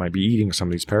corals might be eating some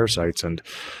of these parasites, and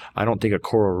I don't think a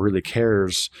coral really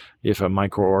cares if a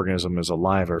microorganism is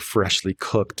alive or freshly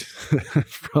cooked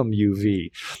from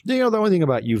UV. The only thing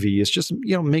about UV is just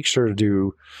make sure to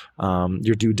do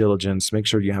your due diligence. Make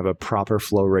sure you have a proper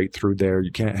flow rate through there.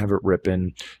 You can't have it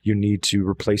ripping. You need to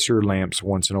replace your lamps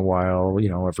once in a while.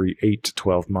 Every 8 to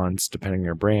 12 months, depending on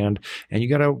your brand, and you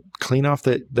got to clean off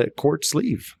that quartz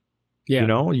sleeve.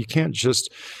 Yeah. You can't just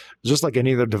like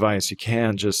any other device, you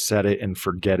can't just set it and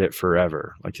forget it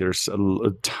forever. Like there's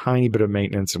a tiny bit of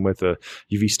maintenance, and with a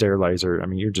UV sterilizer, I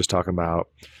mean, you're just talking about,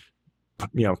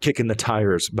 kicking the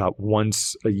tires about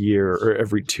once a year or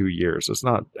every 2 years. It's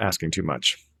not asking too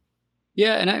much.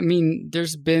 Yeah. And I mean,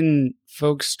 there's been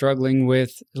folks struggling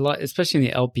with a lot, especially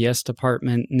in the LPS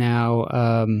department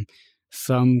now,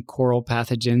 some coral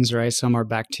pathogens, right? Some are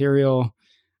bacterial.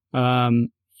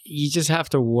 You just have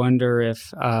to wonder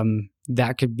if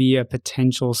that could be a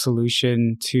potential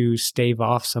solution to stave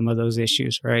off some of those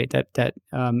issues, right?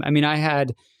 I mean, I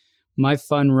had my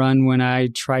fun run when I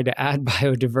tried to add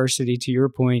biodiversity, to your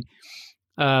point,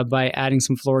 by adding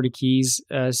some Florida Keys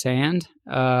sand.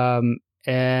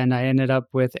 And I ended up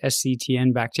with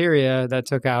SCTN bacteria that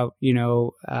took out,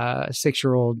 a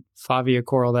 6-year-old Favia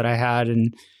coral that I had,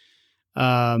 and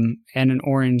an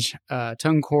orange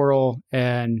tongue coral,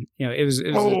 and it was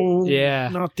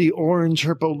not the orange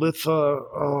Herbolitha.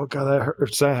 Oh god, that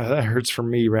hurts. That hurts for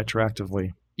me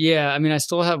retroactively. Yeah, I mean, I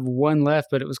still have one left,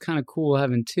 but it was kind of cool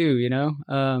having two.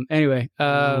 Anyway,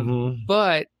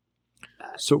 but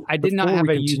so I did not have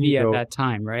a UV at that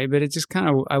time, right? But it just kind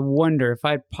of, I wonder if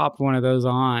I popped one of those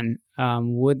on,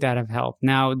 would that have helped?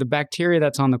 Now, the bacteria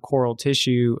that's on the coral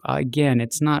tissue, again,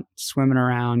 it's not swimming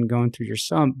around going through your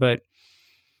sump, but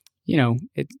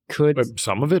it could. But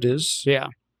some of it is. Yeah.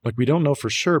 Like, we don't know for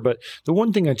sure. But the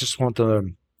one thing I just want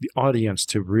the audience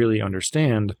to really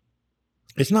understand,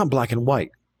 it's not black and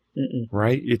white,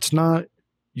 right? It's not,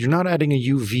 you're not adding a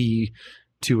UV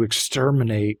to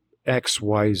exterminate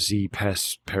XYZ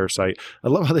parasite. I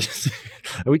love how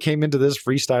we came into this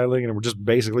freestyling and we're just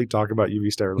basically talking about UV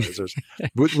sterilizers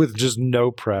with just no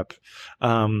prep.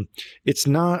 It's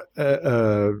not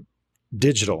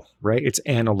digital, right? It's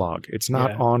analog. It's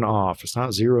not on off. It's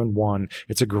not 0 and 1.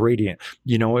 It's a gradient.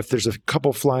 If there's a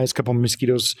couple flies, couple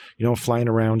mosquitoes, flying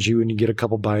around you, and you get a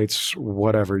couple bites,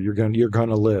 whatever, you're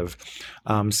gonna live.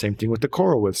 Same thing with the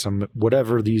coral, with some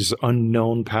whatever these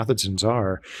unknown pathogens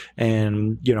are,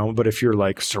 and but if you're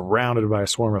like surrounded by a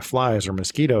swarm of flies or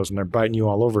mosquitoes and they're biting you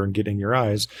all over and getting in your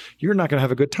eyes, you're not gonna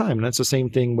have a good time. And that's the same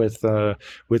thing with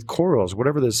corals.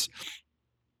 Whatever this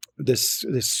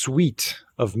suite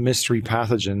of mystery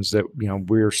pathogens that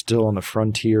we're still on the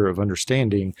frontier of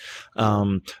understanding,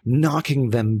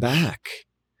 knocking them back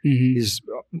is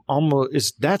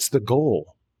that's the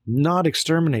goal. Not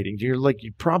exterminating. You're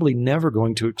probably never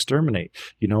going to exterminate.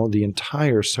 The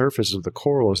entire surface of the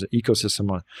coral is an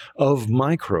ecosystem of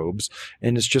microbes,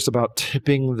 and it's just about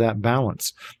tipping that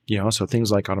balance. So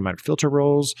things like automatic filter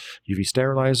rolls, UV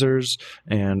sterilizers,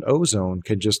 and ozone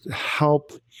can just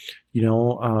help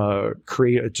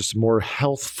create a just more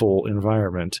healthful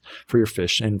environment for your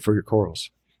fish and for your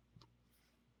corals.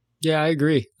 Yeah, I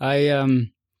agree.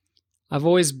 I've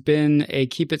always been a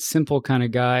keep it simple kind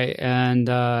of guy, and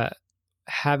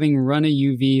having run a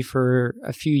UV for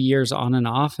a few years on and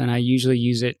off, and I usually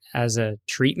use it as a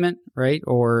treatment, right?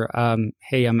 Or,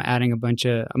 hey, I'm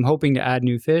hoping to add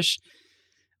new fish.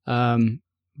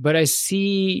 But I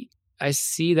see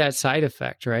that side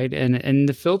effect, right? And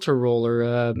the filter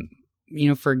roller,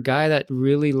 for a guy that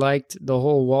really liked the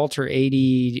whole Walter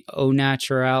 80 au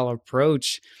natural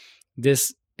approach,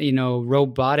 this,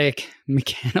 robotic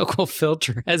mechanical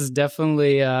filter has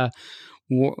definitely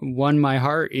won my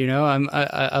heart.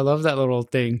 I love that little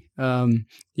thing.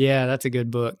 Yeah, that's a good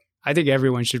book. I think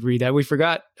everyone should read that. We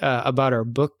forgot about our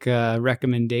book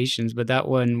recommendations, but that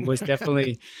one was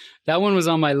definitely that one was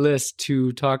on my list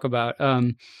to talk about.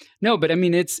 No, but I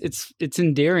mean it's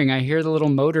endearing. I hear the little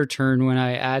motor turn when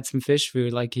I add some fish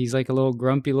food. Like he's like a little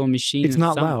grumpy little machine. It's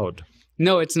not loud.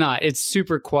 No, it's not. It's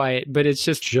super quiet, but it's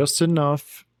just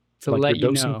enough to let you know.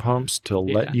 Dosing pumps to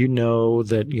let you know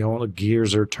that the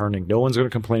gears are turning. No one's going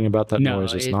to complain about that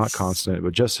noise. It's not constant,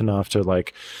 but just enough to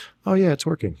oh yeah, it's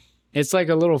working. It's like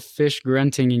a little fish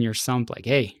grunting in your sump, like,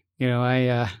 hey,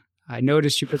 I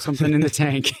noticed you put something in the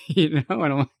tank,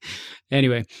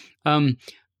 Anyway, but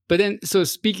then, so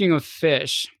speaking of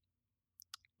fish,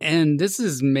 and this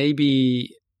is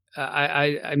maybe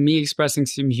me expressing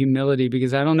some humility,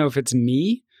 because I don't know if it's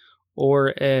me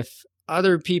or if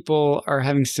other people are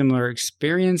having similar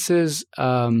experiences,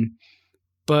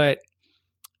 but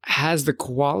has the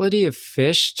quality of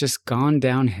fish just gone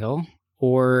downhill?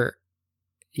 Or,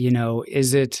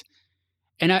 is it...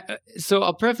 And so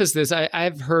I'll preface this.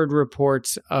 I've heard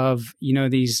reports of,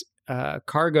 these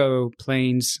cargo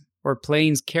planes or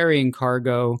planes carrying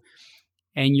cargo,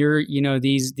 and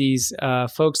these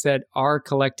folks that are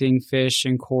collecting fish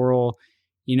and coral,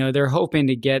 they're hoping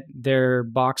to get their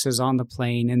boxes on the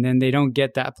plane, and then they don't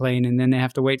get that plane, and then they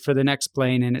have to wait for the next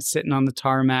plane, and it's sitting on the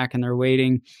tarmac, and they're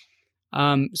waiting.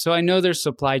 So I know there's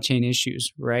supply chain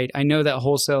issues, right? I know that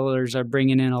wholesalers are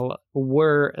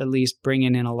were at least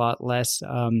bringing in a lot less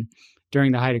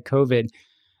during the height of COVID.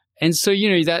 And so,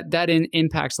 that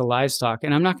impacts the livestock.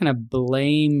 And I'm not going to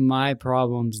blame my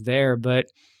problems there, but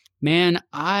man,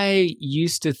 I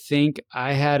used to think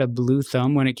I had a blue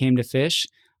thumb when it came to fish.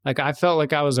 Like, I felt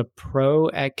like I was a pro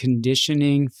at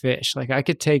conditioning fish. Like, I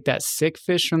could take that sick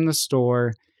fish from the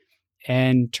store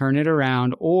and turn it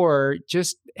around, or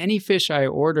just any fish I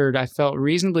ordered, I felt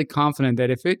reasonably confident that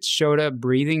if it showed up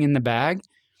breathing in the bag,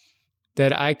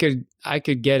 that I could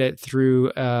get it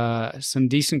through some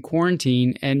decent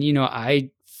quarantine. And, I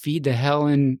feed the hell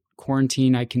in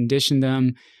quarantine. I condition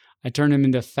them. I turn them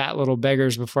into fat little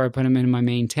beggars before I put them in my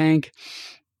main tank.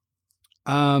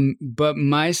 But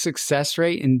my success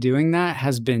rate in doing that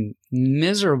has been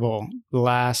miserable the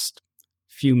last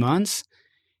few months.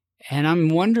 And I'm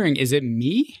wondering, is it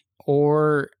me?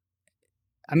 Or,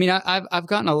 I've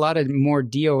gotten a lot of more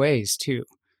DOAs too,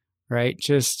 right?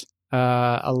 Just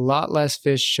a lot less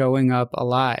fish showing up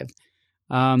alive.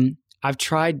 I've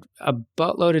tried a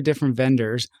buttload of different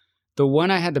vendors. The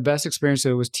one I had the best experience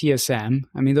with was TSM.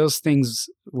 Those things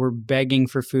were begging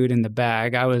for food in the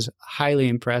bag. I was highly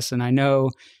impressed. And I know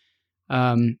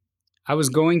I was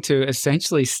going to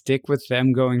essentially stick with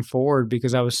them going forward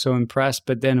because I was so impressed.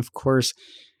 But then, of course,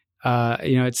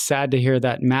 it's sad to hear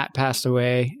that Matt passed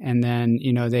away, and then,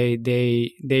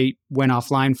 they went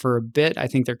offline for a bit. I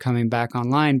think they're coming back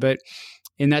online, but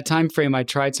in that time frame, I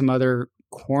tried some other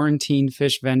quarantine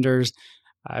fish vendors.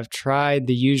 I've tried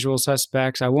the usual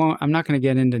suspects. I'm not going to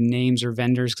get into names or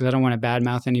vendors because I don't want to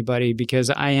badmouth anybody, because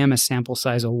I am a sample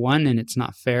size of one and it's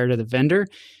not fair to the vendor.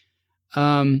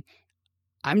 I'm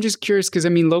just curious because,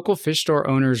 local fish store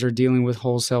owners are dealing with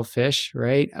wholesale fish,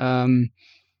 right?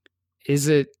 Is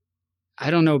it, I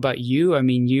don't know about you. I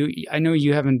know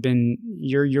you haven't been,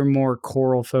 you're more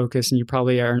coral focused and you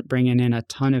probably aren't bringing in a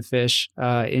ton of fish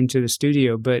into the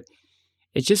studio, but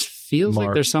it just feels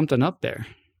like there's something up there.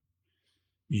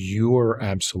 You are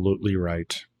absolutely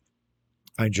right.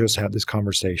 I just had this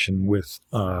conversation with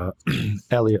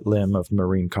Elliot Lim of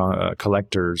Marine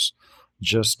Collectors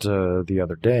just the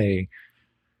other day.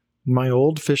 My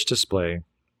old fish display,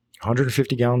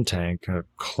 150-gallon tank, a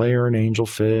Clare and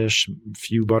angelfish, a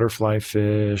few butterfly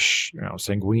fish,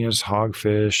 sanguineous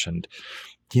hogfish, and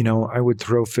I would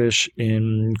throw fish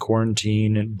in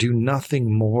quarantine and do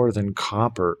nothing more than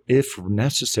copper if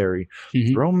necessary.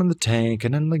 Mm-hmm. Throw them in the tank,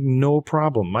 and then no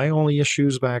problem. My only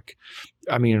issues back,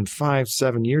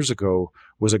 5-7 years ago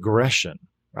was aggression.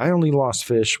 I only lost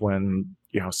fish when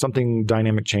something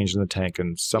dynamic changed in the tank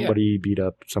and somebody beat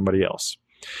up somebody else.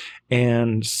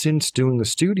 And since doing the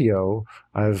studio,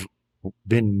 I've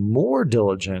been more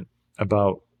diligent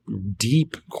about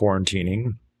deep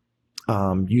quarantining,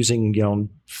 using,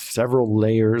 several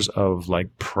layers of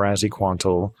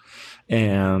praziquantel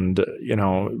and,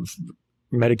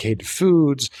 medicated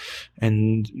foods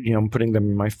and, putting them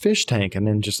in my fish tank, and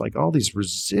then just all these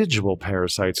residual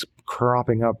parasites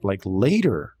cropping up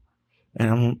later.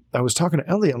 And I was talking to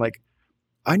Elliot,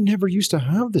 I never used to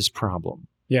have this problem.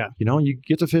 Yeah. You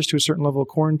get the fish to a certain level of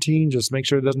quarantine, just make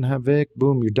sure it doesn't have Vic,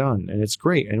 boom, you're done. And it's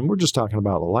great. And we're just talking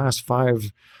about the last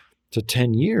 5 to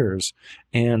 10 years.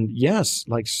 And yes,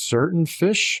 certain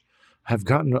fish have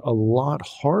gotten a lot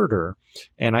harder.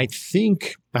 And I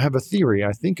think, I have a theory,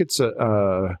 I think it's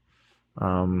a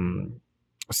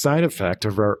side effect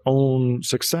of our own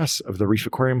success of the reef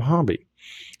aquarium hobby.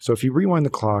 So if you rewind the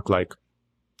clock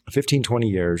 15, 20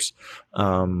 years,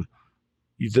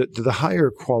 the higher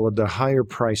quality, the higher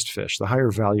priced fish, the higher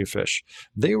value fish,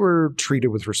 they were treated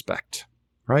with respect,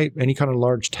 right? Any kind of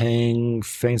large tang,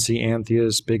 fancy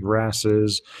antheas, big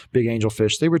wrasses, big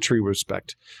angelfish, they were treated with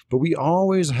respect. But we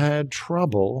always had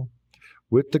trouble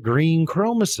with the green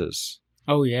chromuses.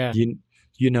 Oh, yeah.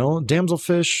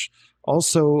 Damselfish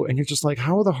also, and you're just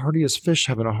how are the hardiest fish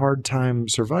having a hard time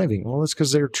surviving? Well, it's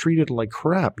because they're treated like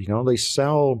crap. They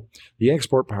sell, the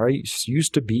export price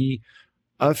used to be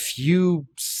a few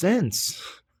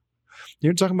cents.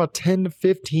 You're talking about 10 to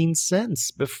 15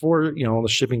 cents before, the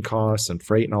shipping costs and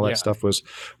freight and all that stuff was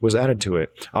added to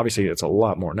it. Obviously, it's a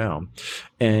lot more now.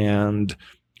 And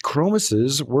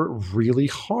Chromuses were really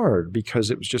hard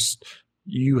because it was just,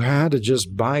 you had to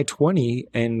just buy 20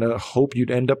 and hope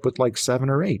you'd end up with like 7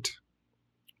 or 8.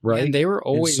 Right. And they were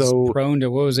always prone to,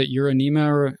 what was it, Uranema?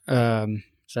 Or,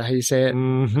 is that how you say it?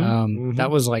 That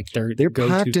was like they're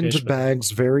packed into bags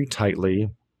very tightly.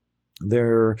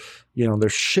 They're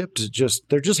shipped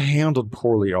they're just handled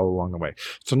poorly all along the way.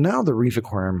 So now the reef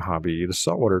aquarium hobby, the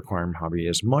saltwater aquarium hobby,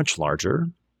 is much larger.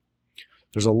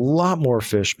 There's a lot more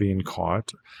fish being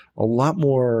caught, a lot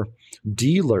more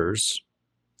dealers,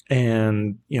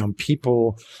 and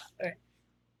people.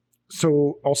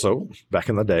 So also back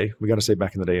in the day, we got to say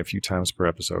back in the day a few times per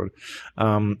episode.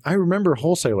 I remember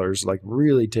wholesalers like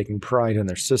really taking pride in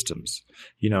their systems.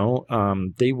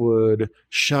 They would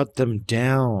shut them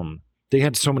down. They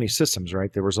had so many systems,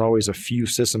 right? There was always a few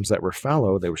systems that were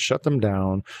fallow. They would shut them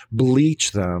down,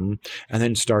 bleach them, and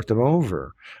then start them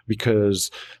over because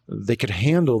they could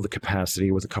handle the capacity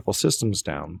with a couple systems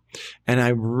down. And I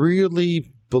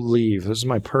really believe, this is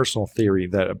my personal theory,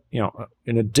 that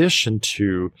in addition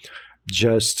to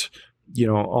just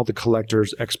all the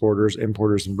collectors, exporters,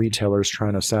 importers, and retailers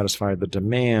trying to satisfy the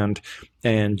demand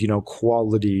and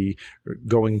quality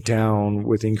going down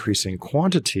with increasing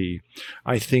quantity,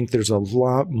 I think there's a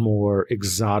lot more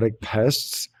exotic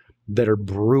pests that are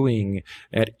brewing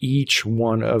at each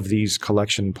one of these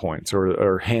collection points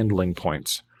or handling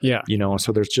points. Yeah.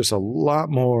 So there's just a lot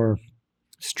more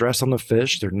stress on the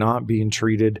fish. They're not being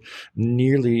treated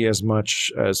nearly as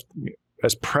much as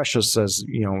precious as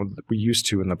we used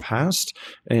to in the past.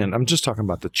 And I'm just talking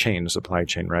about the supply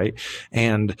chain, right?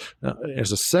 And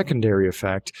as a secondary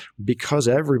effect, because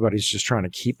everybody's just trying to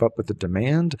keep up with the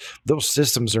demand, those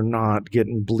systems are not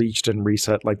getting bleached and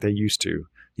reset like they used to.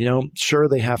 Sure,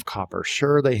 they have copper.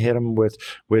 Sure, they hit them with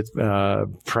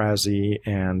Prazi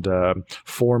and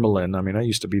formalin. I mean, I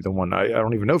used to be the one. I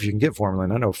don't even know if you can get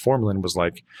formalin. I know formalin was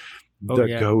like the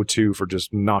go-to for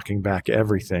just knocking back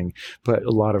everything. But a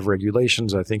lot of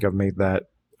regulations, I think, have made that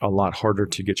a lot harder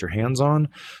to get your hands on.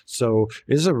 So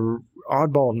it's a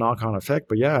oddball knock-on effect.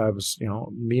 But yeah, I was,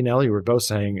 me and Ellie were both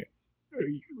saying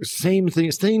same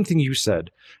thing you said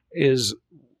is.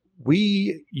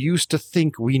 We used to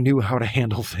think we knew how to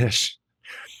handle fish.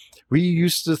 We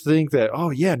used to think that,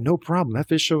 oh yeah, no problem. That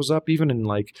fish shows up even in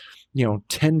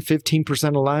 10,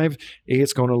 15% alive.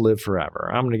 It's going to live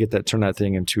forever. I'm going to turn that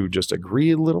thing into just a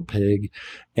greedy little pig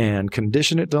and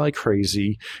condition it to like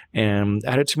crazy and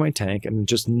add it to my tank and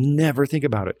just never think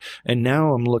about it. And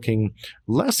now I'm looking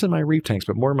less in my reef tanks,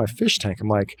 but more in my fish tank.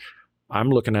 I'm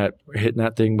looking at hitting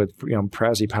that thing with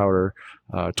Prazi powder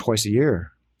twice a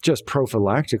year. Just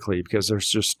prophylactically, because there's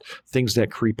just things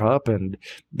that creep up. And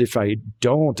if I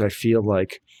don't, I feel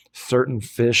like certain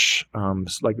fish,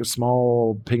 like the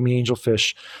small pygmy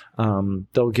angelfish,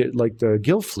 they'll get like the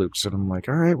gill flukes. And I'm like,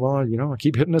 all right, well, I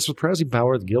keep hitting this with Prazi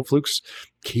power. The gill flukes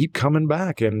keep coming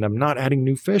back and I'm not adding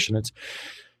new fish. And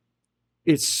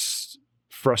it's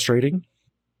frustrating.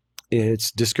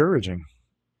 It's discouraging.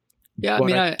 Yeah.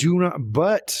 But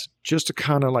but just to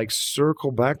kind of like circle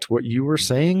back to what you were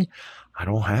saying, I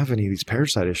don't have any of these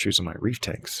parasite issues in my reef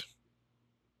tanks.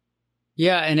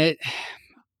 Yeah, and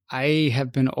I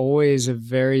have been always a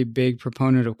very big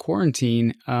proponent of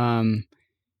quarantine. But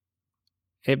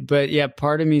yeah,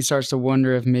 part of me starts to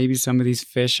wonder if maybe some of these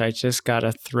fish I just got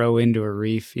to throw into a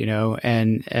reef,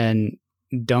 and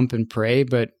dump and pray.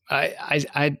 But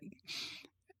I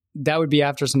that would be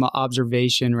after some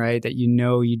observation, right? That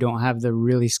you don't have the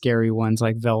really scary ones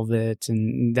like velvet,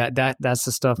 and that's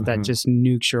the stuff that just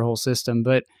nukes your whole system.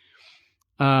 But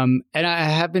and I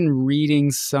have been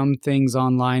reading some things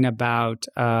online about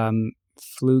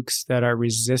flukes that are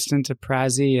resistant to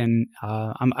Prazi, and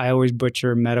I always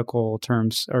butcher medical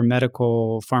terms or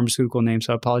medical pharmaceutical names,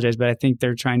 so I apologize. But I think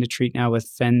they're trying to treat now with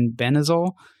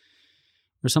fenbendazole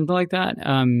or something like that.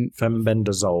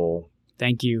 Fenbendazole.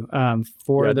 Thank you.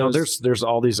 There's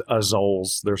all these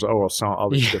azoles. There's all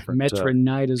these different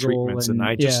metronidazole treatments, and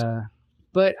I just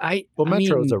But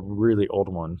Metro is a really old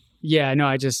one. Yeah, no,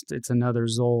 it's another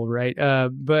Zol, right? Yeah,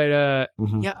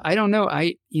 I don't know.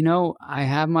 I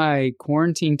have my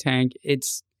quarantine tank.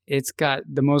 It's got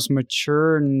the most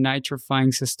mature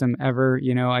nitrifying system ever.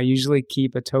 I usually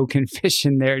keep a token fish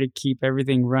in there to keep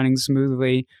everything running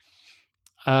smoothly.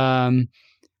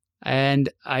 And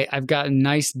I've got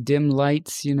nice dim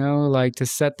lights, like to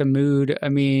set the mood. I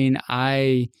mean,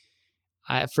 I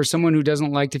for someone who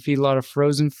doesn't like to feed a lot of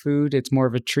frozen food, it's more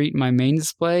of a treat in my main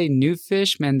display. New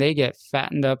fish, man, they get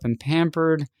fattened up and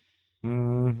pampered.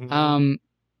 Mm-hmm.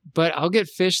 But I'll get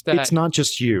fish that... It's not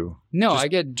just you. No, I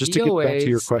get Just to get back to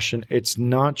your question, it's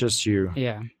not just you.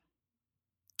 Yeah.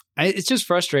 It's just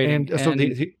frustrating. And so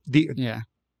yeah.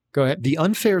 Go ahead. The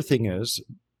unfair thing is,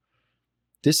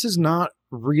 this is not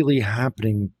really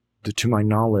happening, to my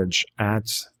knowledge, at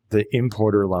the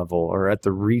importer level or at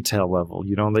the retail level.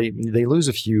 You know, they lose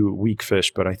a few weak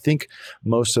fish, but I think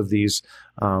most of these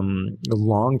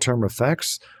long-term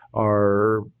effects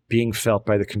are being felt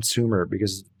by the consumer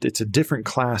because it's a different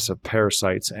class of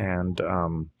parasites and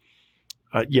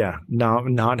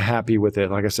not happy with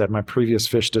it. Like I said, my previous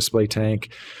fish display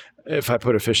tank, if I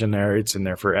put a fish in there, it's in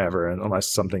there forever. And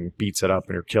unless something beats it up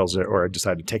or kills it, or I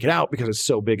decide to take it out because it's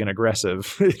so big and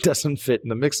aggressive, it doesn't fit in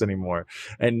the mix anymore.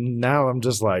 And now I'm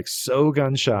just like so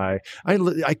gun shy.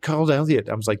 I called Elliot.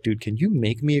 I was like, dude, can you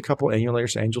make me a couple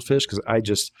annularis angelfish?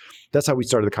 Because that's how we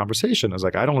started the conversation. I was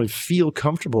like, I don't really feel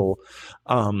comfortable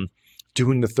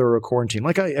doing the thorough quarantine.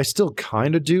 Like I still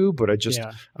kind of do, but I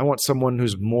want someone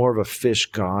who's more of a fish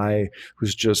guy,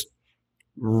 who's just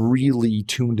really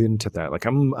tuned into that. Like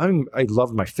I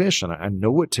love my fish and I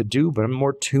know what to do, but I'm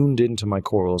more tuned into my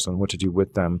corals and what to do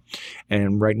with them.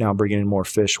 And right now, bringing in more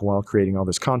fish while creating all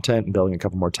this content and building a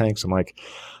couple more tanks, I'm like,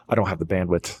 I don't have the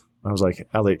bandwidth. I was like,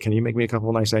 Elliot, can you make me a couple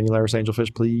of nice annularis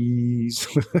angelfish, please?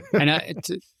 And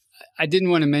I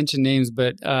didn't want to mention names,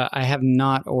 but I have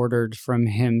not ordered from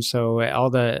him. So all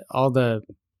the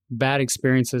bad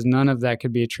experiences, none of that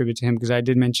could be attributed to him, because I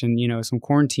did mention, some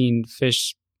quarantine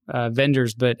fish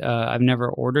vendors, but I've never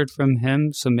ordered from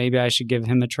him, so maybe I should give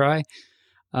him a try.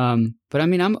 But I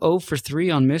mean, I'm 0 for 3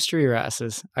 on mystery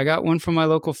wrasses. I got one from my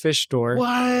local fish store.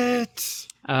 What?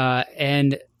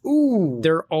 And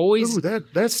they're always...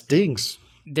 that stinks.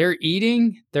 They're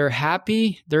eating, they're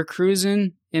happy, they're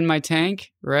cruising in my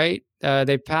tank, right?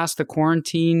 They passed the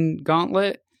quarantine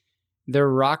gauntlet. They're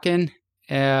rocking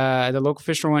the local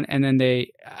fish store one, and then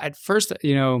they, at first,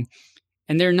 and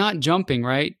they're not jumping,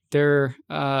 right? They're,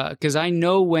 because I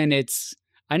know when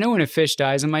a fish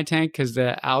dies in my tank because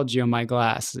the algae on my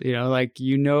glass,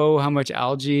 how much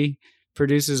algae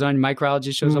produces on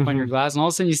microalgae shows up on your glass, and all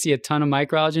of a sudden you see a ton of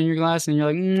microalgae in your glass, and you're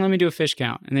like, let me do a fish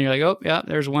count, and then you're like, oh yeah,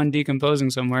 there's one decomposing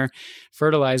somewhere,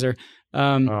 fertilizer.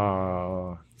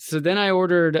 So then I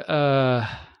ordered a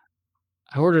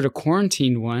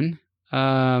quarantine one.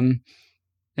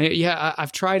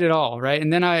 I've tried it all, right?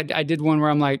 And then I did one where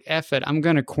I'm like, F it, I'm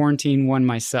going to quarantine one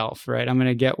myself, right? I'm going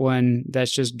to get one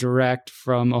that's just direct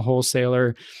from a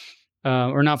wholesaler,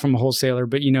 or not from a wholesaler,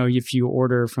 but if you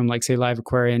order from, like, say, Live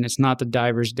Aquarium, it's not the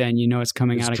Diver's Den, it's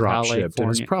coming out of California.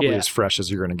 It's probably as fresh as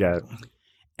you're going to get.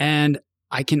 And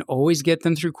I can always get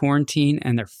them through quarantine,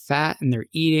 and they're fat and they're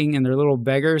eating and they're little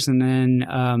beggars, and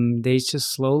then they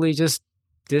just slowly just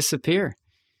disappear.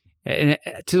 And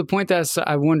to the point that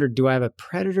I wondered, do I have a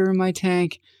predator in my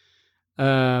tank?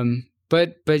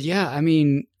 But yeah, I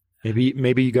mean,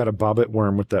 maybe you got a bobbit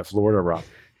worm with that Florida rock,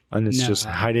 and it's just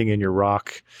hiding in your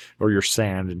rock or your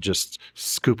sand and just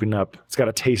scooping up. It's got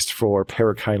a taste for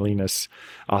Parachilinus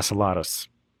ocellatus.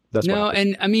 That's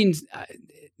and I mean,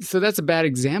 so that's a bad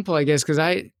example, I guess, because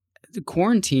the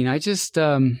quarantine, I just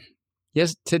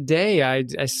yes, today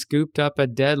I scooped up a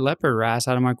dead leopard wrasse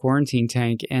out of my quarantine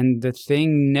tank, and the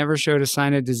thing never showed a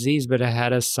sign of disease, but it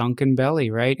had a sunken belly,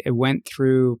 right? It went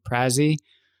through Prazi,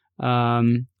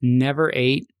 never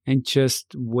ate, and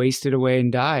just wasted away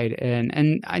and died.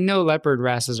 And I know leopard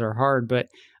wrasses are hard, but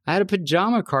I had a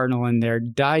pajama cardinal in there,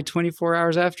 died 24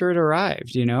 hours after it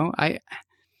arrived,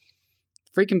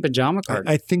 freaking pajama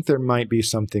cardinal. I think there might be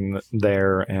something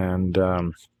there, and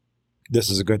this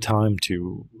is a good time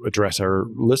to address our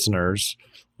listeners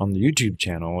on the YouTube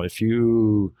channel. If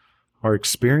you are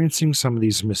experiencing some of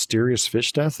these mysterious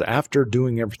fish deaths after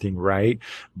doing everything right,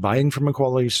 buying from a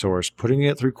quality source, putting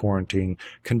it through quarantine,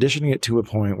 conditioning it to a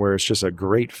point where it's just a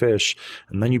great fish,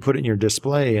 and then you put it in your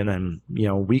display, and then,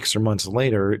 weeks or months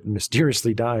later, it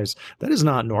mysteriously dies, that is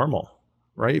not normal,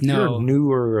 right? If you're a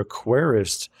newer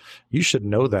aquarist, you should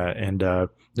know that. And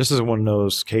this is one of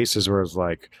those cases where it's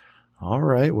like, all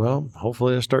right, well,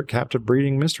 hopefully I'll start captive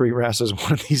breeding mystery wrasses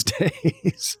one of these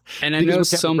days. And I know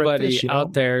somebody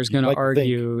out there is going to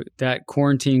argue that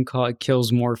quarantine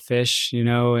kills more fish,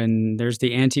 and there's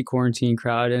the anti-quarantine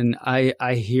crowd. And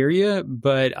I hear you,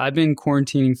 but I've been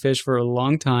quarantining fish for a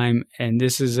long time, and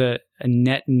this is a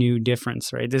net new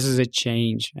difference, right? This is a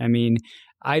change. I mean,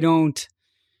 I don't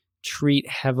treat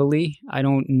heavily. I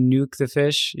don't nuke the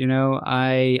fish.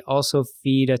 I also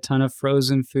feed a ton of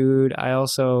frozen food.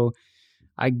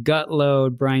 I gut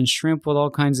load brine shrimp with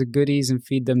all kinds of goodies and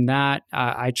feed them that.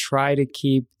 I try to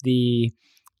keep the,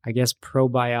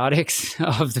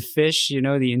 probiotics of the fish,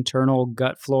 the internal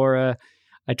gut flora.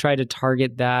 I try to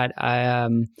target that. I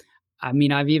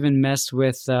mean, I've even messed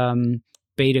with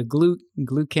beta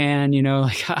glucan, you know,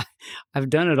 like I've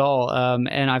done it all.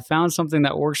 And I found something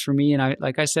that works for me. And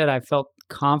like I said, I felt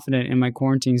confident in my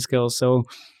quarantine skills. So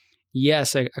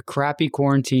yes, a crappy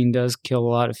quarantine does kill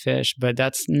a lot of fish, but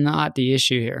that's not the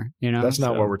issue here. You know, that's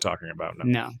not what we're talking about.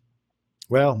 No.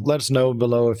 Well, let us know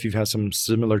below if you've had some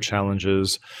similar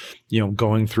challenges, you know,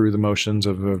 going through the motions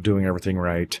of doing everything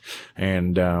right.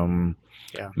 And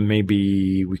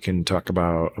maybe we can talk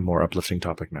about a more uplifting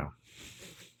topic now.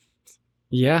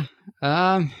 Yeah.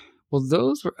 Well,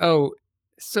 those were,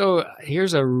 so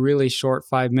here's a really short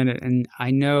 5-minute. And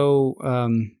I know,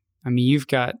 I mean, you've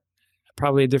got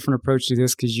probably a different approach to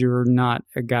this because you're not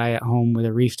a guy at home with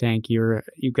a reef tank.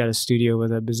 You've got a studio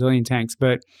with a bazillion tanks,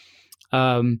 but,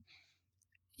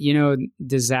 you know,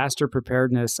 disaster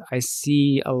preparedness, I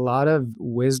see a lot of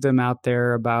wisdom out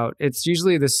there about, it's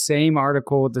usually the same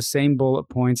article with the same bullet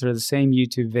points or the same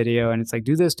YouTube video. And it's like,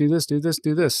 do this, do this, do this,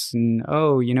 do this. And,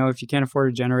 you know, if you can't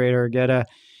afford a generator, get a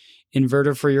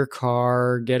inverter for your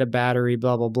car, get a battery,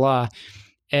 blah, blah, blah.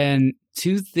 And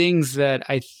two things that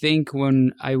I think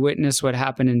when I witnessed what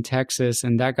happened in Texas,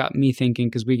 and that got me thinking,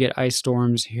 because we get ice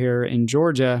storms here in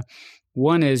Georgia.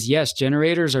 One is, yes,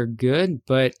 generators are good,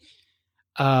 but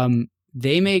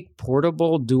they make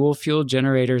portable dual fuel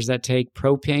generators that take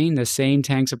propane, the same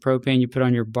tanks of propane you put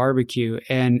on your barbecue.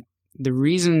 And the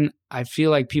reason I feel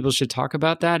like people should talk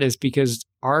about that is because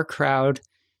our crowd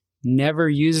never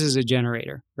uses a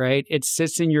generator, right? It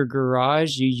sits in your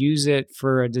garage. You use it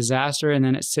for a disaster, and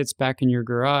then it sits back in your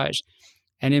garage.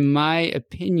 And in my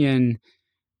opinion,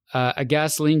 a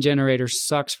gasoline generator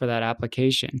sucks for that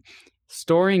application.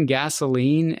 Storing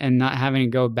gasoline and not having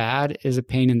it go bad is a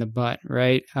pain in the butt,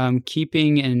 right?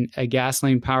 Keeping a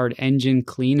gasoline-powered engine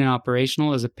clean and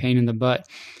operational is a pain in the butt.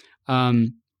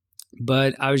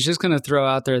 But I was just going to throw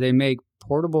out there, they make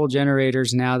portable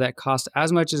generators now that cost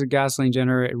as much as a gasoline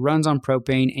generator. It runs on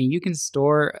propane, and you can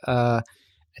store a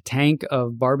tank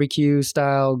of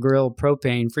barbecue-style grill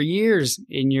propane for years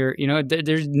in your, you know,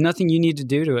 there's nothing you need to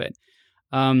do to it.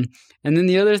 And then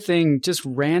the other thing, just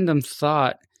random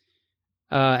thought,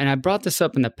 and I brought this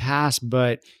up in the past,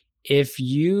 but if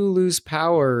you lose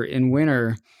power in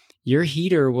winter, your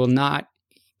heater will not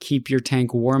keep your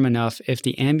tank warm enough if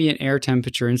the ambient air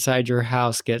temperature inside your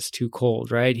house gets too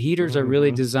cold, right? Heaters are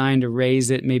really designed to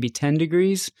raise it maybe 10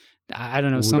 degrees. I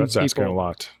don't know. That's asking a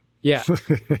lot. Yeah.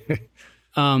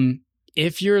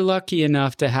 If you're lucky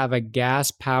enough to have a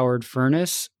gas-powered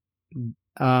furnace,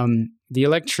 the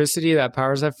electricity that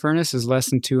powers that furnace is less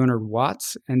than 200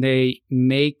 watts, and they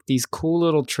make these cool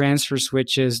little transfer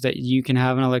switches that you can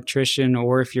have an electrician,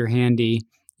 or if you're handy,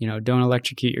 you know, don't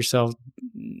electrocute yourself,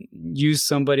 use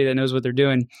somebody that knows what they're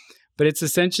doing. But it's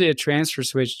essentially a transfer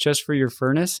switch just for your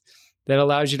furnace that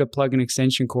allows you to plug an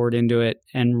extension cord into it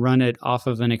and run it off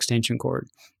of an extension cord,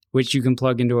 which you can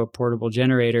plug into a portable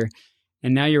generator.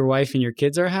 And now your wife and your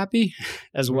kids are happy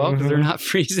as well because they're not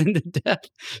freezing to death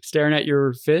staring at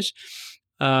your fish.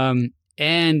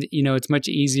 And, you know, it's much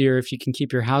easier if you can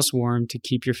keep your house warm to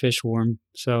keep your fish warm.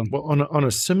 So, well, on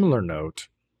a similar note,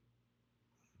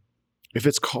 if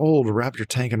it's cold, wrap your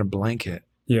tank in a blanket.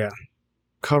 Yeah.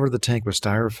 Cover the tank with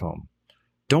styrofoam.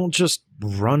 Don't just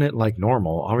run it like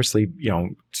normal. Obviously, you know,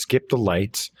 skip the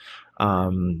lights.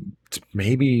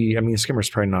 Maybe, I mean, skimmer's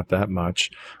probably not that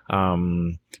much.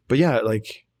 But yeah,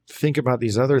 like think about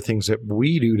these other things that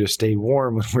we do to stay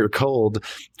warm when we're cold.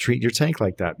 Treat your tank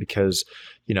like that, because,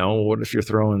 you know, what if you're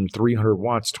throwing 300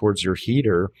 watts towards your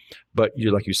heater, but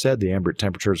you're, like you said, the ambient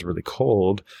temperature is really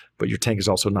cold, but your tank is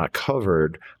also not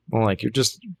covered. Well, like, you're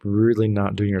just really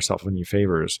not doing yourself any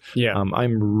favors. Yeah.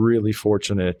 I'm really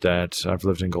fortunate that I've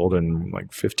lived in Golden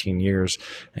like 15 years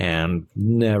and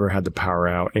never had the power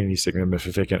out any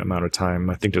significant amount of time.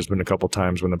 I think there's been a couple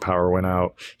times when the power went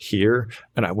out here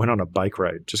and I went on a bike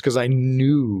ride just because I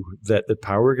knew that the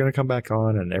power were going to come back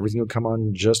on and everything would come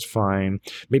on just fine.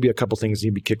 Maybe a couple things need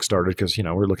to be kickstarted because, you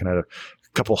know, we're looking at a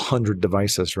couple hundred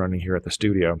devices running here at the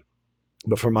studio.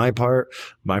 But for my part,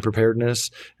 my preparedness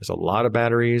is a lot of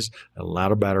batteries, a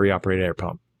lot of battery operated air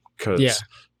pump.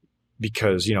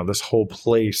 Because, you know, this whole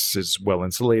place is well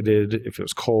insulated. If it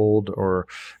was cold or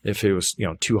if it was, you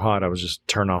know, too hot, I would just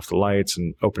turn off the lights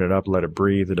and open it up, let it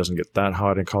breathe. It doesn't get that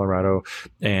hot in Colorado.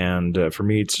 And for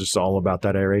me, it's just all about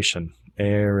that aeration.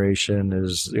 Aeration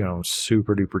is, you know,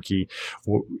 super duper key,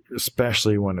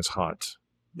 especially when it's hot.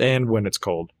 And when it's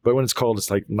cold. But when it's cold, it's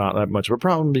like not that much of a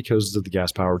problem because of the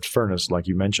gas-powered furnace, like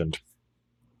you mentioned.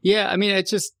 Yeah, I mean,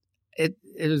 it's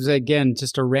it was, again,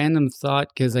 just a random thought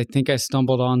because I think I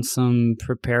stumbled on some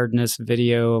preparedness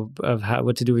video of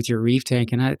what to do with your reef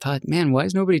tank. And I thought, man, why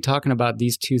is nobody talking about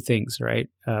these two things, right?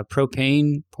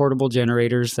 Propane portable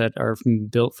generators that are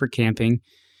built for camping.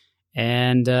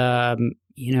 And,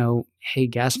 hey,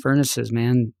 gas furnaces,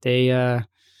 man, they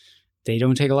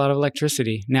don't take a lot of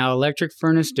electricity. Now, electric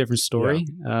furnace, different story.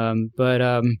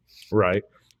 Yeah. Right.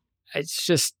 It's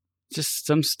just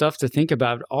some stuff to think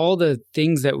about. All the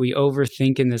things that we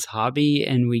overthink in this hobby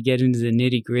and we get into the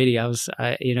nitty gritty.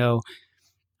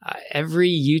 Every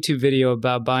YouTube video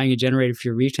about buying a generator for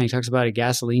your reef tank talks about a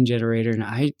gasoline generator. And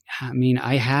I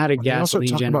had a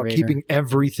gasoline generator. About keeping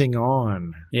everything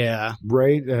on. Yeah.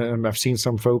 Right. I've seen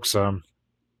some folks,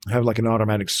 have like an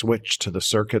automatic switch to the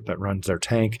circuit that runs their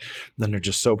tank. Then they're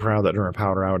just so proud that during a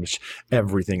power outage,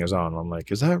 everything is on. I'm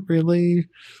like, is that really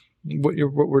what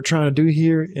we're trying to do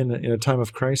here in a time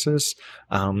of crisis?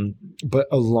 But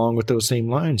along with those same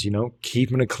lines,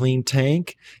 keeping a clean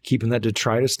tank, keeping that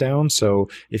detritus down. So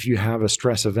if you have a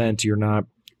stress event, you're not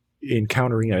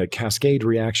encountering a cascade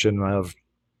reaction of,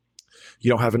 you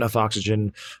don't have enough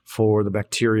oxygen for the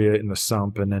bacteria in the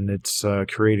sump, and then it's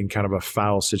creating kind of a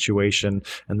foul situation,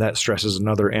 and that stresses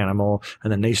another animal,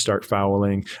 and then they start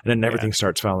fouling, and then everything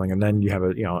starts fouling, and then you have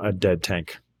a dead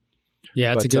tank.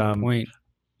 Yeah, that's a good point.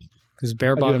 Because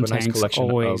bare bottom tanks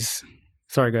always.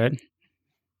 Sorry, go ahead.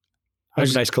 I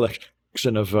have a nice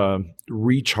collection of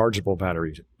rechargeable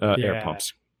battery air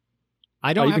pumps.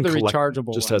 I don't have the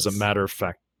rechargeable just ones. as a matter of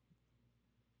fact.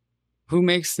 Who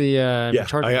makes the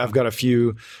rechargeable? I've got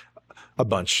a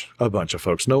bunch of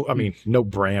folks. No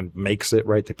brand makes it,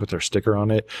 right? They put their sticker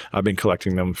on it. I've been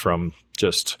collecting them from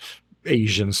just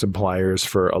Asian suppliers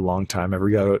for a long time.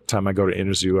 Every time I go to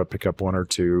Interzoo, I pick up one or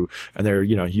two, and they're,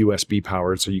 USB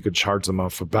powered, so you could charge them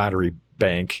off a battery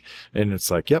bank. And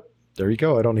it's like, yep, there you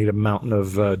go. I don't need a mountain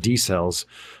of D cells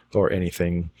or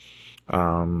anything.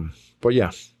 But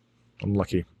yeah, I'm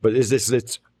lucky. But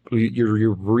it's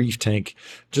your reef tank,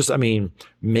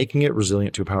 making it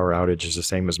resilient to a power outage is the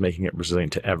same as making it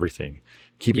resilient to everything.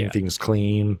 Keeping things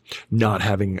clean, not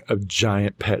having a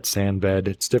giant pet sand bed.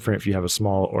 It's different if you have a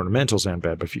small ornamental sand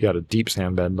bed, but if you got a deep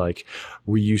sand bed like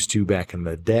we used to back in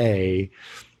the day,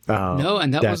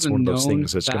 that's one of those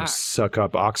things that's going to suck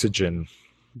up oxygen.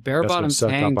 Bare bottom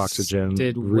tanks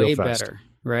did way better,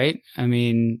 right?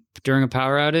 During a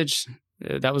power outage,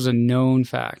 that was a known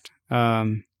fact.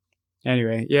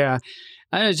 Anyway, yeah.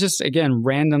 It's just, again,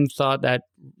 random thought that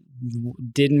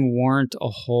didn't warrant a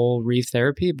whole reef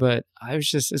therapy, but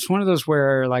it's one of those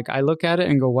where, like, I look at it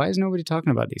and go, why is nobody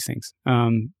talking about these things?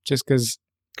 Just because.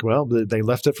 Well, they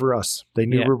left it for us. They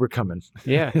knew we were coming.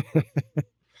 Yeah.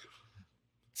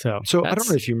 So I don't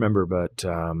know if you remember, but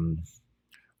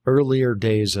earlier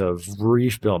days of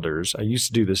reef builders, I used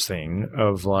to do this thing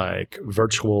of like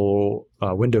virtual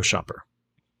window shopper,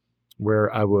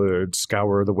 where I would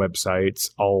scour the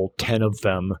websites, all 10 of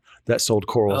them that sold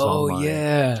corals online. Oh,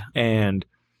 yeah. And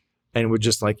would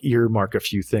just like earmark a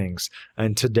few things.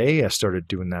 And today I started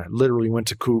doing that. Literally went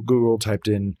to Google, typed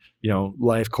in,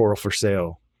 live coral for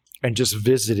sale, and just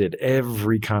visited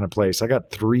every kind of place. I got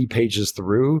 3 pages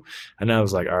through, and I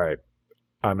was like, all right,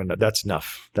 that's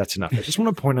enough. That's enough. I just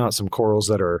want to point out some corals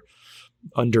that are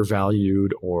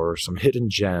undervalued, or some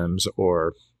hidden gems,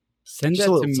 or send that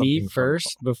to me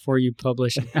first before you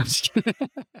publish it.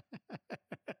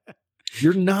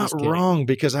 You're not wrong,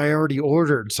 because I already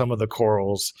ordered some of the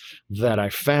corals that I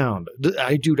found.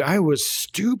 I was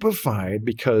stupefied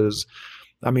because,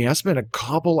 I spent a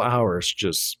couple hours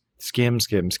just skim.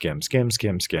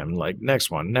 Like next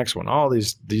one. All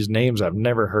these names I've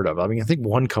never heard of. I think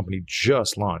one company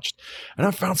just launched, and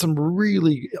I found some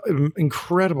really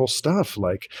incredible stuff.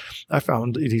 Like I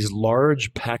found these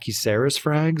large Pachyceras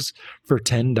frags for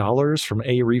 $10 from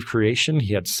A Reef Creation.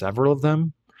 He had several of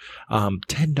them.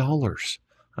 $10.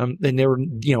 And they were,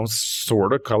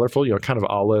 sort of colorful, kind of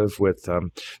olive with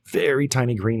very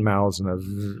tiny green mouths and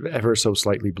a ever so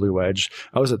slightly blue edge.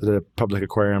 I was at the public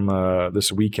aquarium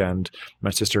this weekend.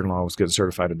 My sister-in-law was getting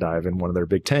certified to dive in one of their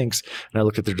big tanks, and I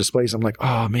looked at their displays. I'm like,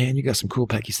 oh man, you got some cool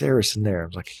Pachyceras in there. I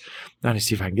was like, I need to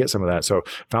see if I can get some of that. So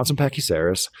found some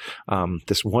Pachyceras.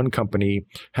 This one company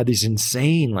had these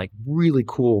insane, like really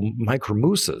cool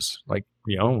micromusas, like,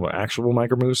 actual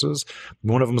micromusas.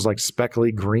 One of them was like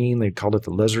speckly green. They called it the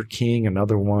Lizard King.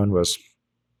 Another one was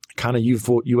kind of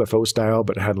UFO style,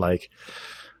 but it had like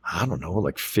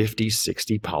 50,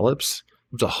 60 polyps.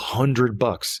 It was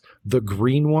 $100. The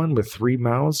green one with 3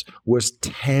 mouths was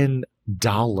 $10.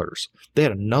 They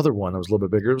had another one that was a little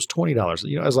bit bigger. It was $20.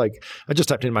 You know, I was like, I just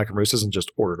typed in Micromouses and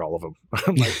just ordered all of them.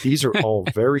 I'm like, these are all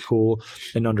very cool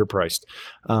and underpriced.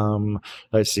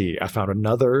 Let's see. I found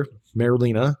another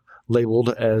Marulina labeled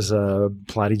as a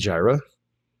Platygyra.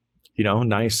 You know,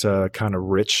 nice kind of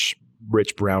rich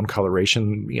brown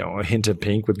coloration, you know, a hint of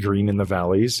pink with green in the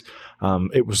valleys.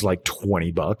 It was like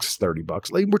 $20,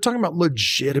 $30. Like, we're talking about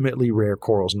legitimately rare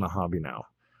corals in the hobby now.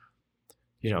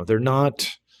 You know, they're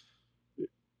not,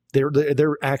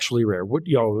 they're actually rare. What,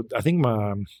 you know, I think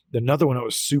another one that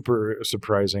was super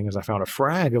surprising is I found a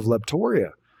frag of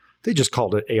Leptoria. They just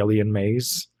called it Alien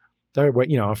Maze.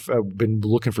 You know, I've been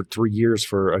looking for 3 years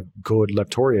for a good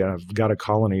Leptoria. I've got a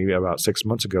colony about 6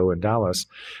 months ago in Dallas,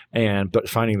 but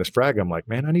finding this frag, I'm like,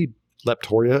 man, I need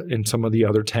Leptoria in some of the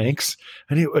other tanks.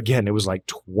 And it was like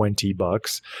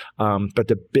 $20. But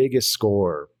the biggest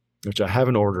score, which I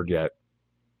haven't ordered yet,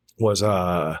 was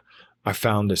I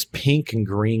found this pink and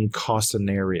green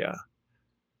Caucionaria.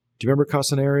 Do you remember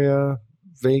Caucionaria?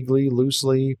 Vaguely,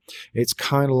 loosely. It's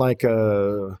kind of like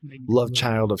a love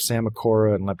child of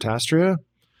Samicora and Leptastria.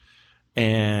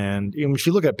 And you know, if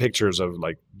you look at pictures of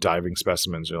like diving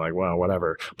specimens, you're like, well,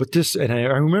 whatever. But this, and I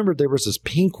remember there was this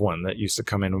pink one that used to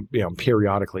come in, you know,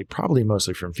 periodically, probably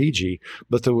mostly from Fiji.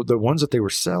 But the ones that they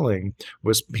were selling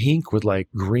was pink with like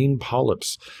green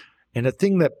polyps. And the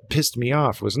thing that pissed me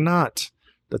off was not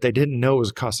that they didn't know it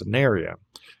was Caucionaria,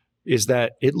 is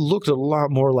that it looked a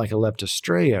lot more like a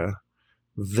Leptostrea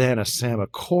than a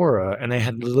Samicora, and they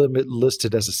had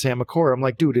listed as a Samicora. I'm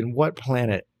like, dude, in what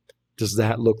planet does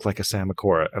that look like a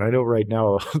Samicora? And I know right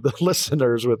now the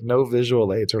listeners with no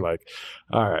visual aids are like,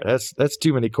 all right, that's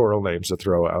too many coral names to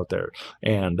throw out there.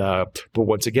 And but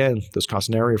once again, those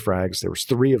Caucionaria frags, there was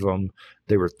 3 of them.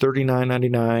 They were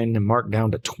 $39.99 and marked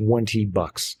down to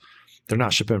 $20. They're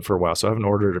not shipping for a while, so I haven't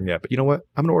ordered them yet. But you know what?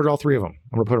 I'm going to order all 3 of them.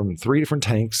 I'm going to put them in 3 different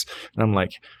tanks, and I'm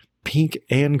like, pink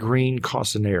and green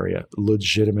Caucionaria,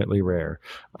 legitimately rare.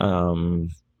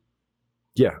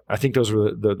 Yeah, I think those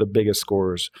were the biggest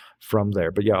scores from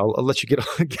there. But yeah, I'll let you get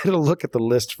a look at the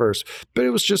list first. But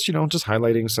it was just, you know, just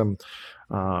highlighting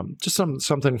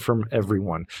something from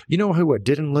everyone. You know who I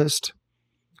didn't list?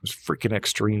 It was freaking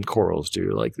Extreme Corals,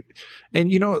 dude. Like,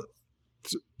 and you know,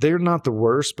 they're not the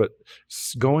worst, but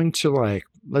going to like,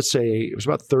 let's say it was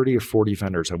about 30 or 40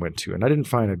 vendors I went to, and I didn't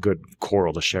find a good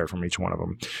coral to share from each one of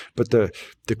them. But the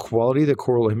quality of the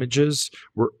coral images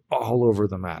were all over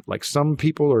the map. Like, some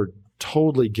people are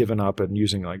totally given up and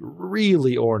using like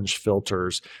really orange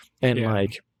filters, and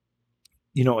like,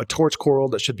 you know, a torch coral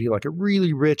that should be like a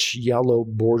really rich yellow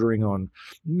bordering on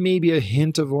maybe a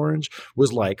hint of orange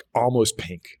was like almost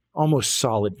pink. Almost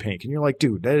solid pink. And you're like,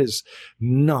 dude, that is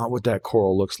not what that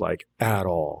coral looks like at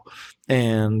all.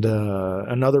 And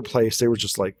another place, they were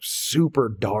just like super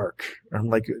dark. I'm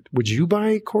like, would you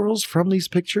buy corals from these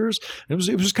pictures? And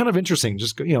it was kind of interesting.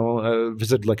 Just, you know,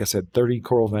 visited, like I said, 30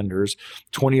 coral vendors.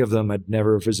 20 of them I'd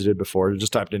never visited before. I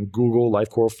just typed in Google live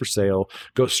coral for sale.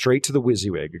 Go straight to the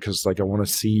WYSIWYG, because like I want to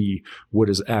see what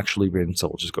has actually been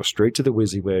sold. Just go straight to the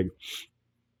WYSIWYG.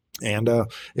 And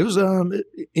it was an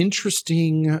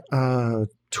interesting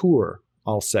tour,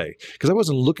 I'll say, because I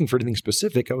wasn't looking for anything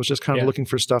specific. I was just kind of looking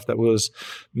for stuff that was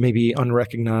maybe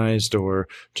unrecognized or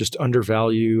just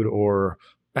undervalued, or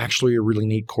actually a really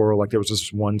neat coral. Like there was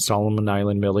this one Solomon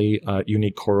Island Millie,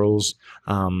 unique corals,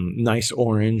 nice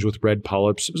orange with red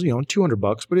polyps. It was, you know,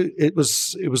 $200, but it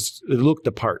looked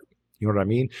the part. You know what I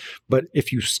mean? But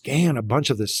if you scan a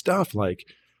bunch of this stuff, like,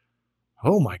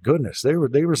 oh my goodness, there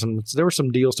were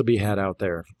some deals to be had out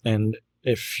there. And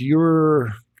if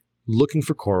you're looking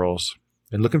for corals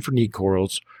and looking for neat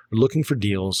corals, or looking for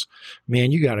deals,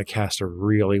 man, you got to cast a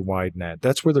really wide net.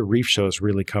 That's where the reef shows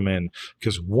really come in,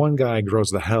 because one guy grows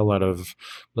the hell out of,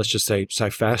 let's just say,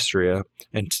 Cyphastria,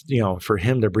 and you know, for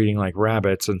him they're breeding like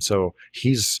rabbits, and so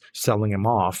he's selling them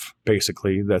off.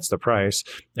 Basically, that's the price.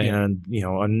 And you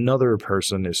know, another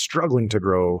person is struggling to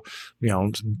grow, you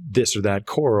know, this or that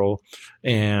coral,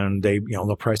 and they, you know,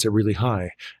 they'll price it really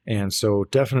high. And so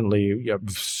definitely,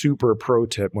 super pro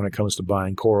tip when it comes to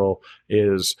buying coral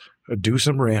is do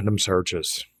some random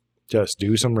searches. Just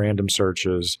do some random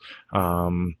searches. I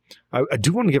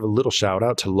do want to give a little shout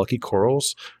out to Lucky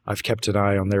Corals. I've kept an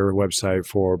eye on their website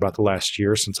for about the last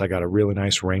year, since I got a really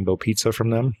nice rainbow pizza from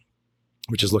them,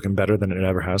 which is looking better than it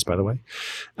ever has, by the way.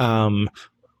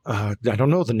 I don't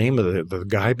know the name of the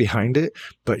guy behind it,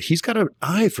 but he's got an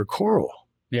eye for coral.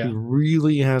 Yeah. He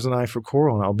really has an eye for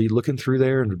coral, and I'll be looking through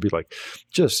there and it'd be like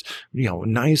just,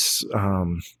 nice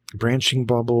branching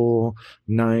bubble,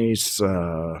 nice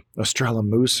Estrella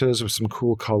musas with some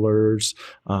cool colors,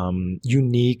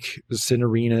 unique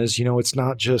cinerinas. It's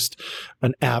not just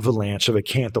an avalanche of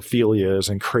acanthophilias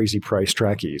and crazy price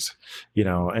trackies,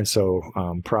 and so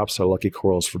props to Lucky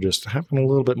Corals for just having a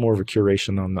little bit more of a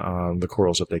curation on the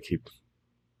corals that they keep.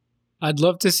 I'd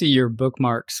love to see your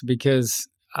bookmarks, because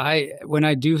when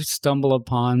I do stumble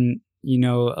upon,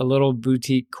 a little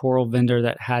boutique coral vendor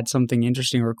that had something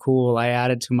interesting or cool, I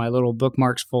add it to my little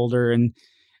bookmarks folder. And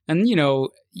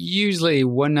usually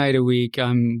one night a week,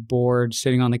 I'm bored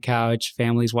sitting on the couch,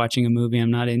 family's watching a movie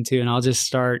I'm not into, and I'll just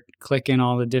start clicking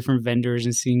all the different vendors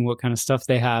and seeing what kind of stuff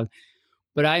they have.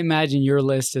 But I imagine your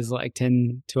list is like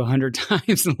 10 to 100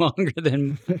 times longer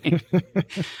than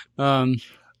mine.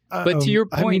 But to your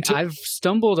point, I've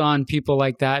stumbled on people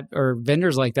like that or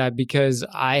vendors like that because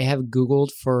I have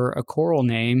Googled for a coral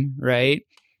name, right?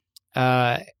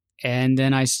 And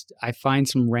then I find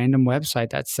some random website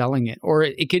that's selling it. Or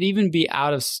it could even be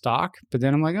out of stock, but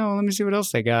then I'm like, oh, let me see what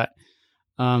else they got.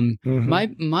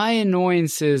 My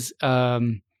annoyance is I'll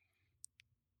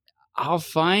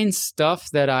find stuff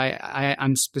that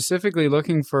I'm specifically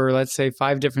looking for, let's say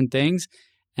 5 different things,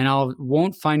 and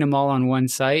won't find them all on one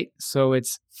site. So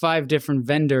it's 5 different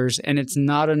vendors, and it's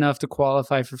not enough to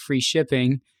qualify for free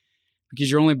shipping because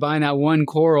you're only buying that one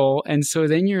coral. And so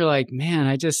then you're like, man,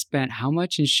 I just spent how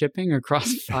much in shipping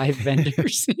across 5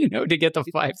 vendors, to get the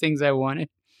 5 things I wanted.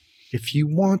 If you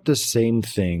want the same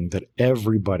thing that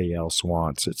everybody else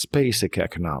wants, it's basic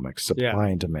economics, supply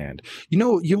and demand. You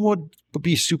know what would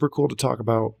be super cool to talk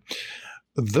about?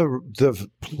 The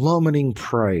plummeting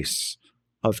price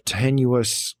of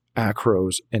tenuous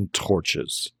acros and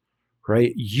torches,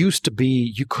 right? Used to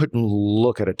be you couldn't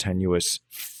look at a tenuous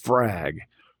frag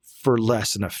for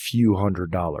less than a few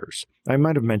 $100s. I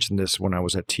might have mentioned this when I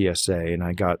was at TSA, and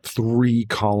I got 3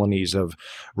 colonies of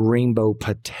rainbow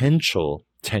potential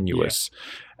tenuous,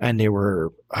 and they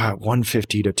were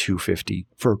 $150 to $250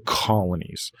 for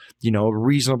colonies.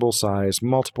 Reasonable size,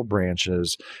 multiple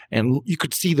branches, and you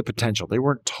could see the potential. They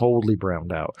weren't totally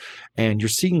browned out, and you're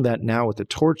seeing that now with the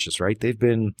torches, right? They've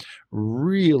been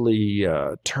really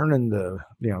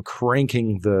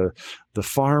cranking the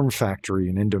farm factory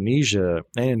in Indonesia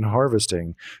and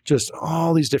harvesting just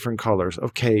all these different colors.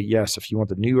 Okay, yes, if you want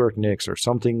the New York Knicks or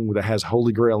something that has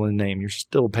Holy Grail in the name, you're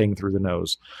still paying through the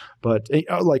nose. But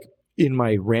in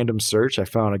my random search, I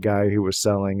found a guy who was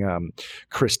selling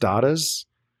cristatas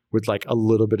with like a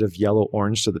little bit of yellow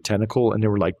orange to the tentacle, and they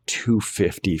were like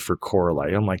 $250 for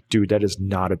coralite. I'm like, dude, that is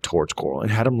not a torch coral. And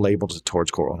had them labeled as a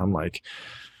torch coral. And I'm like,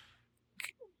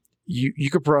 you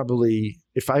could probably,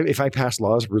 if I pass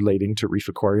laws relating to reef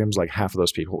aquariums, like half of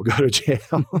those people will go to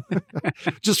jail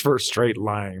just for straight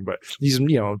lying. But these,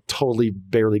 totally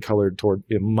barely colored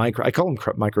I call them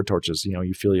micro torches,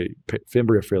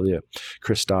 Fimbriophilia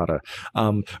cristata.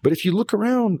 But if you look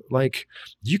around, like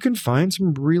you can find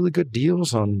some really good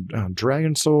deals on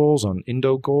Dragon Souls, on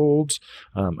Indo Golds.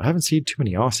 I haven't seen too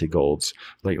many Aussie Golds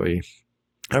lately.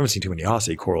 I haven't seen too many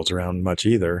Aussie corals around much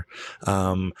either.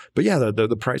 But yeah,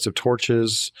 the price of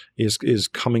torches is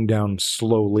coming down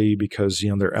slowly because,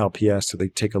 they're LPS, so they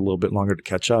take a little bit longer to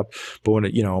catch up.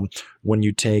 But when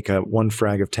you take one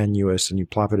frag of tenuous and you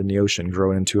plop it in the ocean,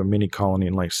 grow it into a mini colony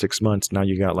in like 6 months, now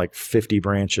you got like 50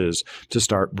 branches to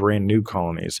start brand new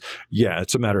colonies. Yeah,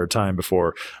 it's a matter of time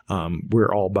before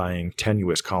we're all buying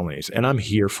tenuous colonies, and I'm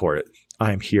here for it.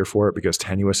 I am here for it because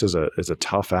tenuous is a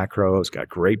tough acro. It's got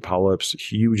great polyps,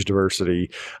 huge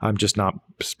diversity. I'm just not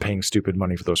paying stupid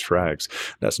money for those frags.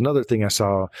 That's another thing I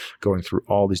saw going through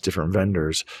all these different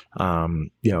vendors. I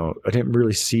didn't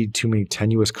really see too many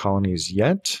tenuous colonies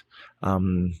yet.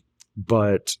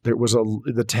 But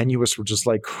the tenuous were just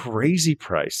like crazy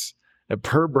price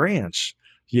per branch.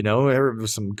 There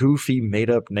was some goofy made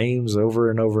up names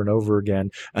over and over and over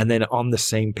again. And then on the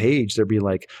same page, there'd be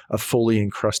like a fully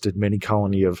encrusted mini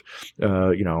colony of,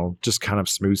 just kind of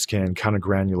smooth skin, kind of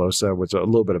granulosa with a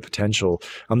little bit of potential.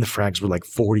 And the frags were like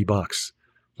 $40.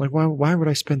 Like, why would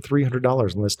I spend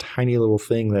 $300 on this tiny little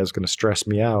thing that's going to stress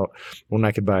me out when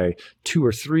I could buy 2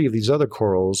 or 3 of these other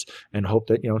corals and hope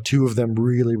that, 2 of them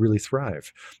really, really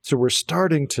thrive. So we're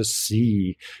starting to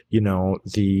see,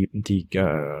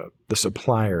 the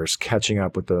suppliers catching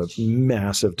up with the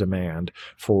massive demand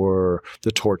for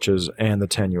the torches and the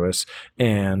tenuous.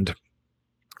 And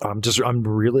I'm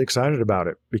really excited about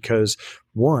it because,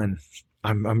 one,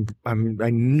 I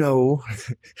know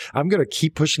I'm going to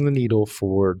keep pushing the needle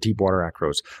for deep water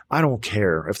acros. I don't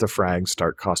care if the frags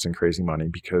start costing crazy money,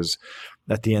 because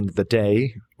at the end of the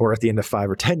day, or at the end of 5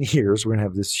 or 10 years, we're going to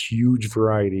have this huge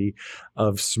variety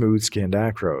of smooth skinned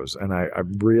acros. And I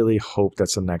really hope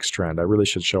that's the next trend. I really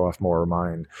should show off more of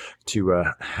mine to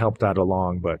help that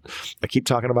along. But I keep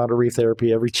talking about a reef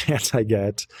therapy every chance I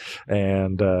get.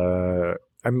 And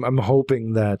I'm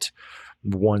hoping that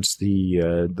once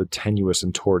the tenuous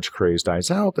and torch craze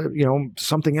dies out, that,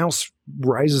 something else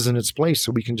rises in its place,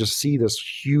 so we can just see this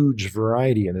huge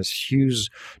variety and this huge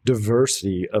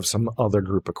diversity of some other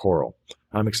group of coral.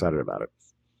 I'm excited about it.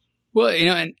 Well,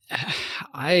 and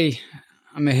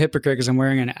I'm a hypocrite because I'm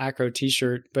wearing an acro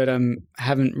t-shirt, but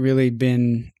haven't really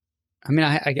been. I mean,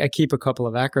 I keep a couple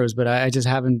of acros, but I just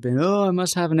haven't been. Oh, I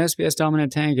must have an SPS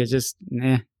dominant tank. It's just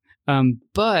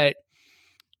but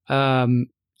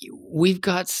we've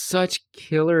got such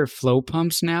killer flow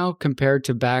pumps now compared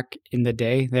to back in the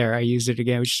day. There, I used it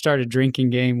again. We should start a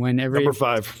drinking game when number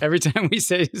 5. Every time we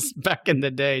say back in the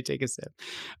day, take a sip.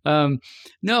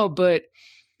 No, but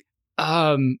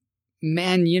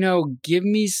man, give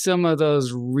me some of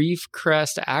those reef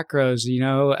crest acros,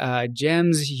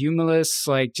 gems, humulus,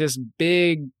 like just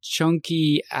big,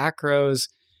 chunky acros.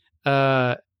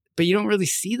 But you don't really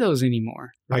see those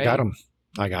anymore. Right? I got them.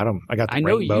 I got the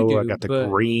rainbow. I got the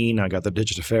green. I got the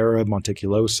Digifera,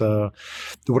 Monticulosa.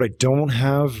 What I don't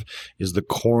have is the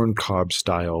corn cob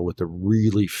style with the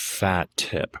really fat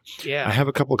tip. Yeah. I have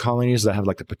a couple of colonies that have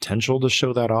like the potential to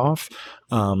show that off.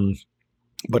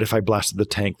 But if I blasted the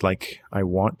tank like I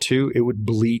want to, it would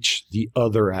bleach the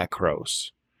other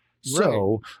acros.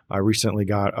 So I recently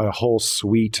got a whole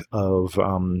suite of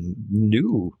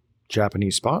new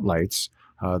Japanese spotlights.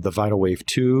 The Vital Wave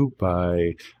 2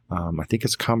 by, I think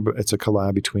it's a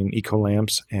collab between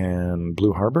Ecolamps and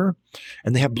Blue Harbor,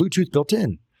 and they have Bluetooth built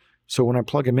in. So when I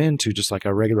plug them into just like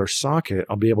a regular socket,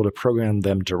 I'll be able to program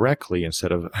them directly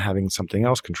instead of having something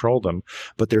else control them.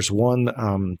 But there's one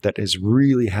that is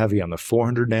really heavy on the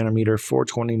 400 nanometer,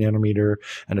 420 nanometer,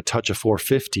 and a touch of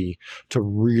 450 to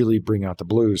really bring out the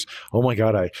blues. Oh my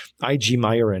God, IG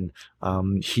Myron,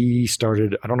 he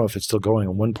started, I don't know if it's still going,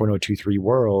 on 1.023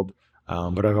 World,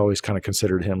 but I've always kind of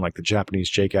considered him like the Japanese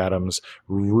Jake Adams,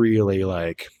 really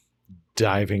like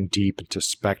diving deep into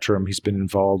spectrum. He's been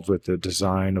involved with the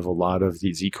design of a lot of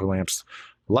these Ecolamps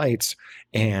lights,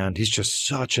 and he's just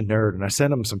such a nerd. And I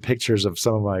sent him some pictures of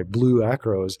some of my blue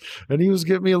acros, and he was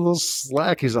giving me a little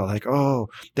slack. He's all like, oh,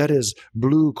 that is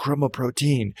blue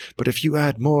chromoprotein, but if you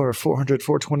add more 400,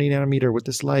 420 nanometer with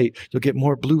this light, you'll get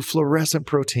more blue fluorescent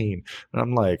protein. And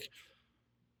I'm like,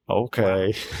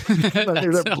 okay.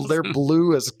 they're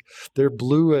blue as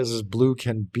blue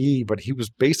can be, but he was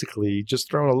basically just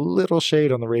throwing a little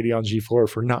shade on the Radeon G4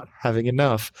 for not having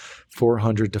enough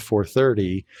 400 to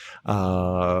 430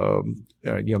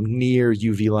 near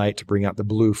UV light to bring out the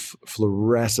blue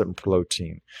fluorescent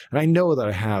protein. And I know that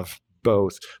I have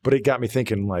both, but it got me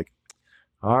thinking like,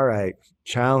 all right,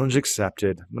 challenge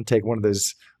accepted. I'm going to take one of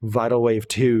those Vital Wave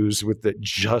 2s with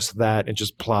just that and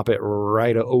just plop it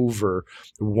right over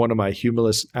one of my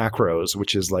Humulus acros,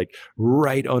 which is like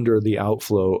right under the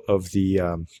outflow of the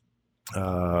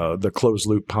closed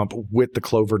loop pump with the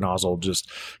Clover nozzle, just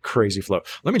crazy flow.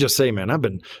 Let me just say, man,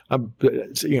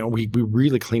 we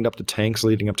really cleaned up the tanks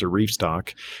leading up to reef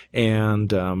stock,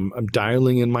 and I'm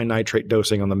dialing in my nitrate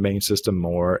dosing on the main system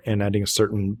more and adding a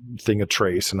certain thing of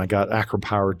trace, and I got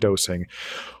AquaPower dosing.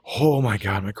 Oh my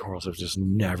God, my corals have just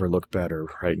never looked better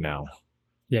right now.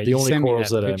 Yeah, the only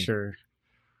corals that picture.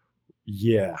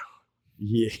 Yeah,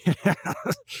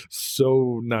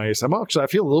 so nice. I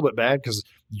feel a little bit bad because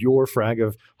your frag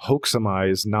of Hoaxamai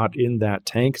is not in that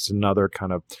tank. It's another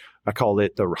kind of, I call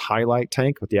it the highlight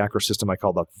tank. With the acro system, I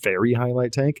call the very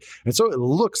highlight tank. And so it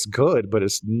looks good, but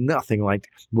it's nothing like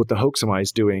what the Hoaxamai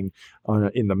is doing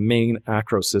in the main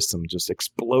acro system, just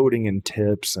exploding in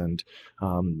tips. And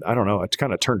I don't know, it's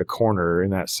kind of turned a corner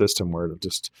in that system where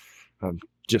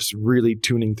just really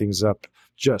tuning things up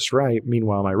just right.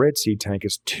 Meanwhile, my Red Sea tank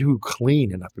is too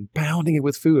clean, and I've been pounding it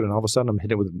with food, and all of a sudden I'm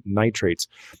hitting it with nitrates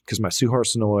because my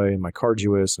Suharsenoi and my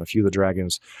Carduus and a few of the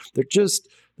dragons, they're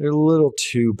a little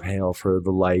too pale for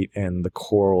the light and the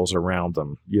corals around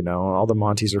them. All the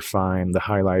Montes are fine, the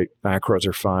highlight acros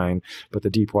are fine, but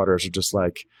the deep waters are just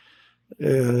like,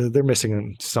 they're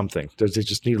missing something. They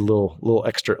just need a little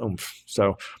extra oomph.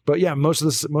 So, but yeah, most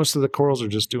of the corals are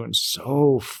just doing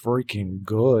so freaking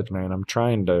good, man. I'm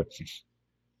trying to.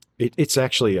 It's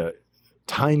actually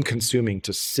time consuming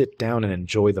to sit down and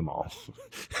enjoy them all.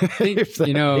 If that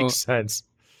makes sense.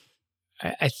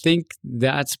 I think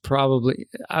that's probably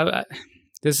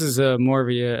this is more of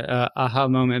a aha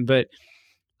moment, but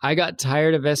I got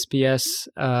tired of SPS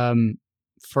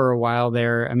for a while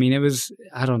there. I mean, it was,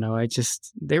 I don't know,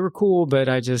 they were cool, but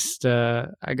I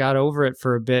got over it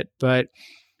for a bit. But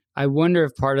I wonder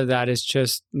if part of that is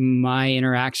just my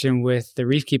interaction with the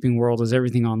reef keeping world is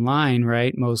everything online,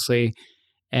 right? Mostly.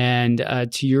 And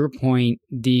to your point,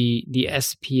 the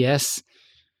SPS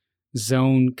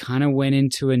zone kind of went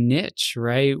into a niche,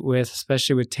 right?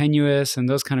 Especially with tenuous and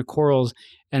those kind of corals.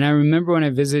 And I remember when I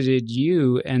visited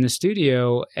you and the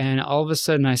studio, and all of a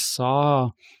sudden I saw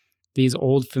these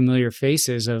old familiar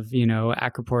faces of,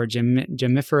 Acropora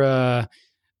gemifera,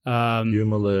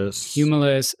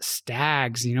 Humulus,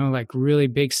 stags, like really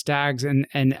big stags.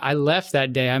 And I left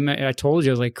that day. I told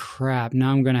you, I was like, crap,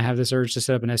 now I'm going to have this urge to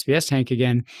set up an SPS tank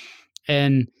again.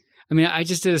 And I mean, I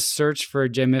just did a search for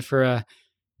gemifera.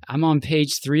 I'm on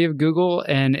page 3 of Google,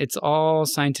 and it's all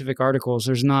scientific articles.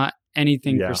 There's not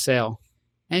anything for sale.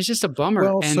 And it's just a bummer.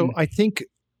 Well, so I think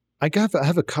I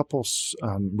have a couple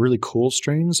really cool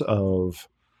strains of,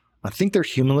 I think they're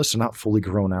Humulus and not fully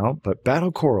grown out, but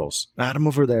battle corals. Adam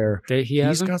over there,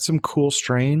 he's got some cool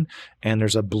strain. And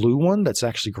there's a blue one that's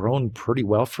actually grown pretty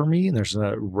well for me. And there's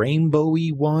a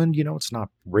rainbowy one. It's not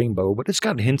rainbow, but it's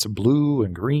got hints of blue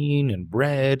and green and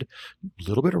red, a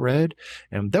little bit of red.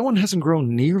 And that one hasn't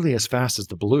grown nearly as fast as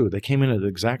the blue. They came in at the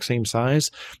exact same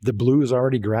size. The blue has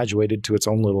already graduated to its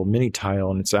own little mini tile,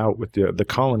 and it's out with the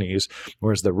colonies,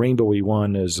 whereas the rainbowy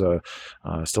one is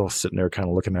still sitting there kind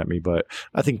of looking at me. But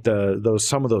I think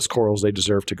some of those corals, they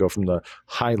deserve to go from the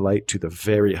high light to the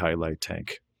very high light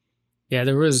tank. Yeah,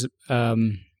 there was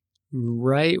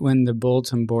right when the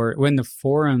bulletin board, when the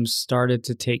forums started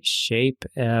to take shape,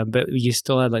 but you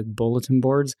still had like bulletin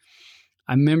boards.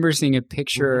 I remember seeing a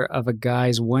picture of a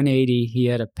guy's 180. He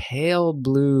had a pale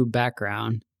blue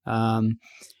background, and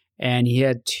he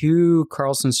had 2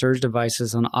 Carlson surge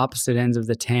devices on opposite ends of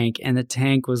the tank, and the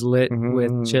tank was lit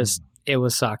with just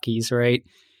Iwasaki's, right?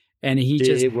 And he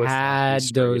just had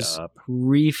those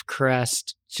reef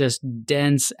crest, just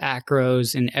dense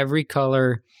acros in every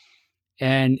color.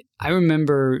 And I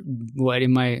remember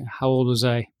how old was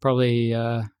I? Probably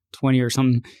 20 or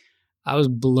something. I was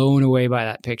blown away by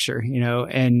that picture,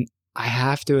 and I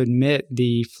have to admit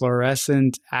the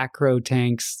fluorescent acro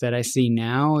tanks that I see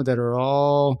now that are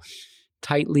all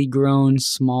tightly grown,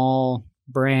 small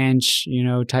branch,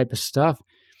 type of stuff,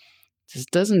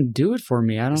 just doesn't do it for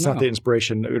me. I don't know. It's not the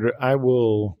inspiration.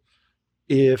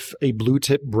 If a blue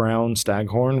tip brown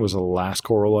staghorn was the last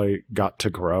coral I got to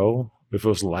grow, if it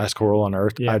was the last coral on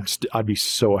Earth, I'd be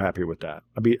so happy with that.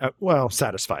 I'd be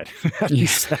satisfied. I'd be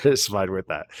satisfied with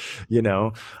that,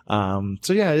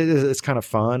 So yeah, it's kind of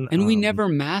fun. And we never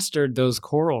mastered those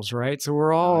corals, right? So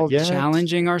we're all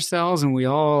challenging ourselves, and we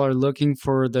all are looking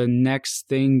for the next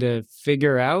thing to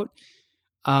figure out.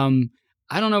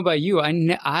 I don't know about you.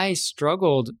 I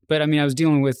struggled, but I mean, I was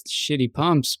dealing with shitty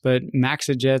pumps, but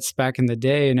Maxijets back in the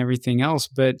day and everything else.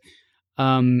 But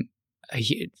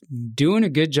doing a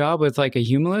good job with like a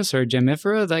Humulus or a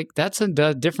gemifera, like that's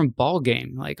a different ball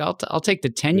game. Like I'll take the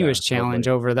tenuous challenge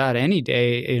over that any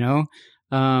day,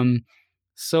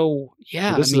 So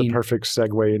yeah, this is a perfect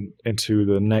segue into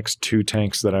the next 2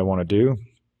 tanks that I want to do.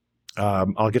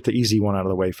 I'll get the easy one out of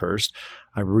the way first.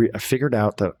 I figured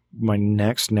out that my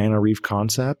next Nano Reef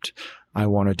concept, I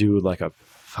want to do like a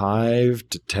 5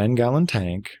 to 10 gallon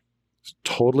tank,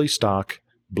 totally stock,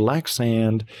 black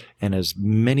sand, and as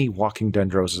many walking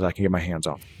dendros as I can get my hands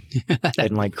on.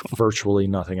 And like virtually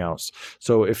nothing else.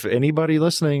 So if anybody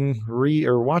listening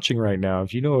or watching right now,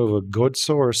 if you know of a good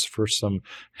source for some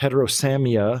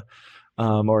Heterosamia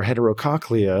or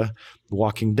Heterocochlea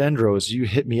walking dendros, you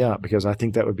hit me up, because I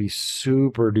think that would be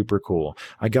super duper cool.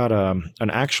 I got an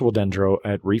actual dendro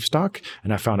at Reefstock,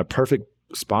 and I found a perfect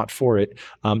spot for it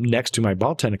next to my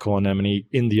ball tentacle anemone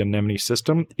in the anemone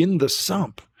system in the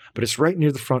sump. But it's right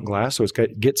near the front glass, so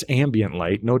it gets ambient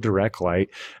light, no direct light,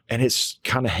 and it's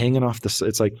kind of hanging off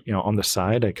it's like, on the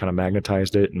side. I kind of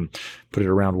magnetized it and put it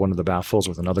around one of the baffles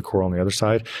with another coral on the other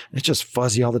side. And it's just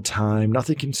fuzzy all the time.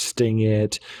 Nothing can sting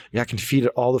it. Yeah, I can feed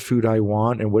it all the food I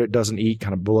want, and what it doesn't eat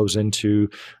kind of blows into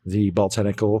the ball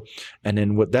tentacle. And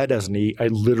then what that doesn't eat, I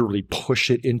literally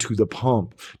push it into the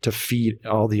pump to feed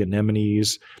all the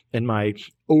anemones. And my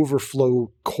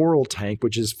overflow coral tank,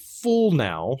 which is full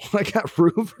now. I got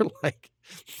room for like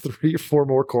 3 or 4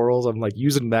 more corals. I'm like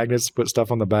using magnets to put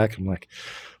stuff on the back. I'm like,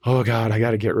 oh God, I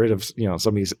got to get rid of, some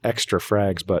of these extra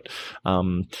frags. But I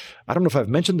don't know if I've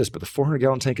mentioned this, but the 400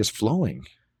 gallon tank is flowing.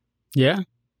 Yeah.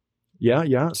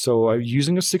 Yeah. So I'm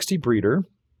using a 60 breeder.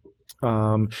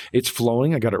 It's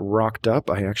flowing. I got it rocked up.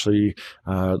 I actually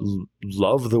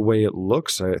love the way it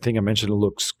looks. I think I mentioned it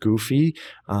looks goofy.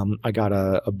 I got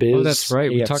a Biz. Oh, that's right.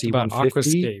 We talked about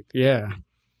 150. Aquascape.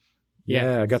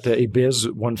 Yeah, I got the Biz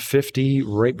 150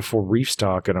 right before reef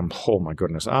stock, and oh my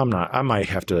goodness, I might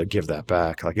have to give that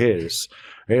back. Like there's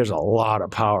a lot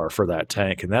of power for that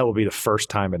tank, and that will be the first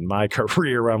time in my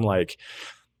career where I'm like,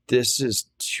 this is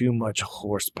too much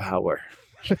horsepower.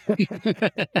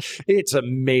 It's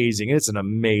amazing. It's an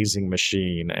amazing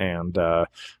machine, and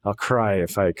I'll cry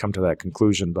if I come to that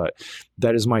conclusion, but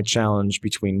that is my challenge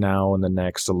between now and the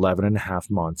next 11 and a half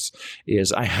months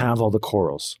is I have all the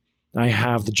corals. I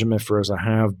have the Gemmiferas, I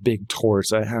have big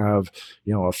torts, I have,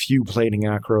 a few plating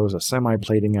acros, a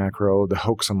semi-plating acro, the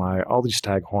hoaxami, all these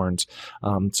staghorns.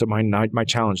 So my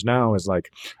challenge now is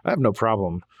like, I have no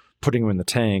problem putting them in the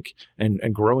tank and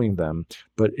growing them,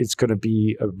 but it's going to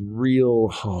be a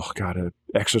real, an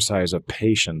exercise of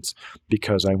patience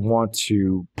because I want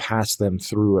to pass them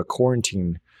through a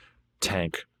quarantine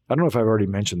tank. I don't know if I've already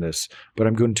mentioned this, but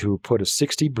I'm going to put a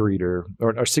 60 breeder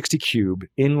or 60 cube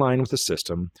in line with the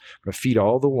system. I'm going to feed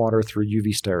all the water through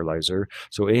UV sterilizer,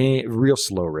 so a real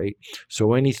slow rate.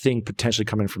 So anything potentially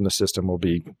coming from the system will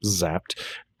be zapped.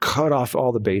 Cut off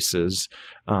all the bases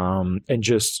and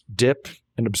just dip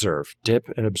and observe. They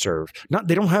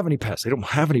don't have any pests. They don't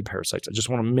have any parasites. I just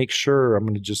want to make sure I'm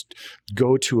going to just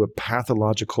go to a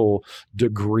pathological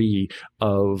degree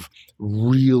of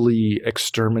really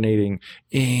exterminating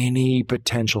any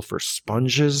potential for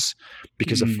sponges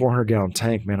because a 400-gallon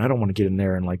tank, man, I don't want to get in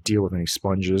there and like deal with any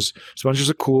sponges. Sponges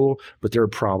are cool, but they're a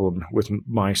problem with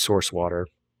my source water.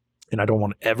 And I don't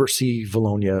want to ever see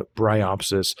Valonia,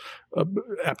 Bryopsis,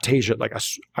 Aiptasia. Like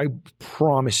I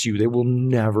promise you, there will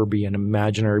never be an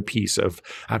imaginary piece of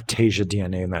Aiptasia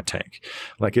DNA in that tank.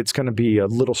 Like it's going to be a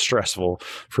little stressful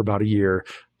for about a year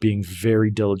being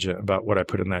very diligent about what I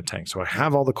put in that tank. So I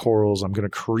have all the corals. I'm going to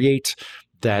create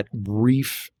that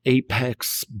reef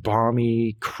apex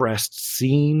balmy crest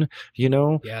scene,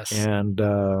 Yes. And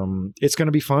it's going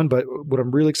to be fun. But what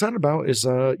I'm really excited about is,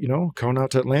 going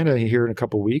out to Atlanta here in a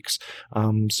couple of weeks.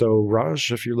 So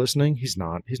Raj, if you're listening, he's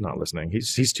not listening.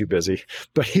 He's too busy,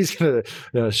 but he's going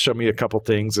to show me a couple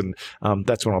things. And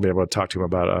that's when I'll be able to talk to him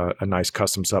about a nice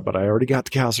custom sub. But I already got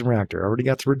the calcium reactor. I already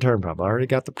got the return pump. I already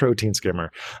got the protein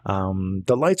skimmer.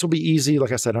 The lights will be easy.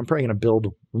 Like I said, I'm probably going to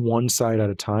build one side at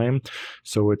a time.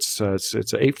 So it's an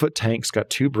 8-foot tank. It's got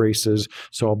 2 braces.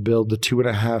 So I'll build the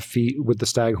 2.5 feet with the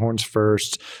staghorns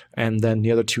first, and then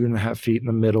the other 2.5 feet in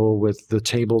the middle with the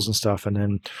tables and stuff, and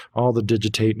then all the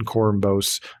digitate and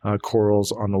corymbos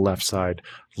corals on the left side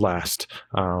last.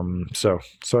 So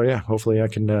yeah, hopefully I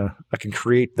can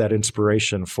create that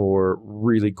inspiration for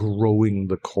really growing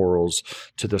the corals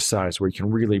to the size where you can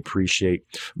really appreciate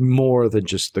more than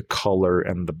just the color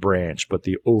and the branch, but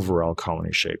the overall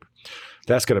colony shape.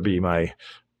 That's going to be my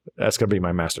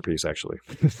masterpiece, actually.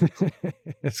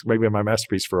 It's maybe my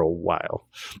masterpiece for a while,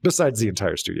 besides the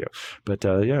entire studio. But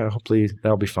yeah, hopefully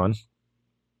that'll be fun.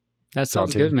 That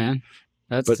sounds good, man.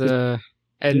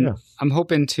 I'm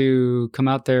hoping to come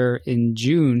out there in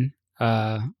June.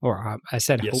 Or I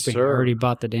said yes, hoping. Sir. I already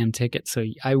bought the damn ticket, so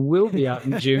I will be out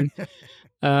in June.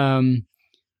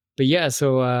 But yeah,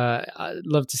 so I'd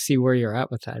love to see where you're at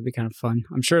with that. It'd be kind of fun.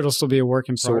 I'm sure it'll still be a work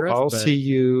in progress. So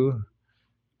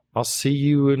I'll see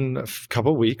you in a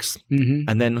couple of weeks,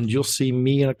 and then you'll see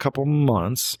me in a couple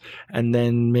months, and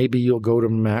then maybe you'll go to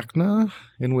MACNA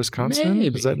in Wisconsin.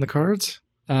 Maybe. Is that in the cards?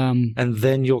 And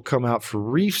then you'll come out for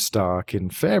Reef Stock in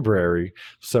February.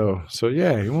 So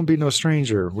yeah, you won't be no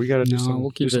stranger. We got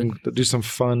to do some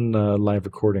fun live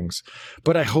recordings.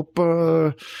 But I hope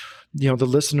the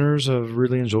listeners have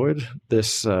really enjoyed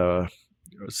this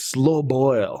slow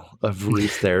boil of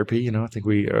reef therapy. I think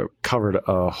we covered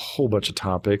a whole bunch of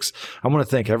topics. I want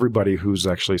to thank everybody who's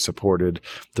actually supported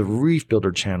the Reef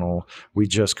Builder channel. We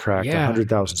just cracked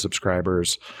 100,000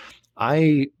 subscribers.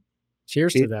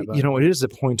 Cheers to that. It is a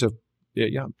point of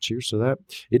cheers to that.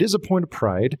 It is a point of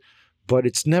pride, but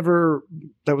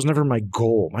that was never my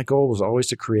goal. My goal was always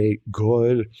to create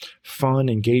good, fun,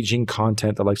 engaging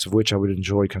content, the likes of which I would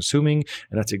enjoy consuming.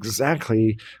 And that's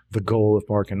exactly the goal of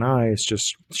Mark and I. It's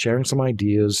just sharing some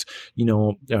ideas,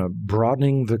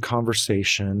 broadening the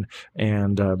conversation,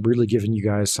 and really giving you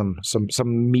guys some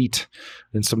meat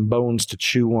and some bones to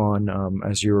chew on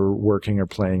as you're working or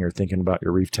playing or thinking about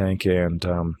your reef tank. And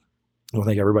well,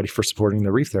 thank everybody for supporting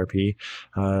the Reef Therapy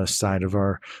side of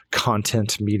our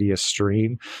content media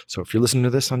stream. So if you're listening to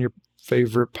this on your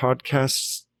favorite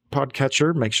podcast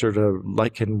podcatcher, make sure to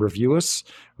like and review us,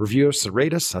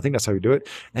 rate us. I think that's how we do it.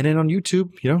 And then on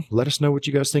YouTube, let us know what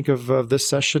you guys think of this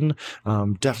session.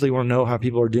 Definitely want to know how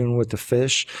people are doing with the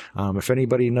fish. If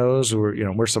anybody knows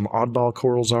where some oddball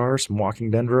corals are, some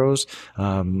walking dendros,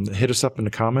 hit us up in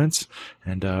the comments.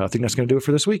 And I think that's going to do it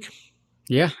for this week.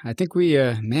 Yeah, I think we,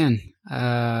 I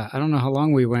don't know how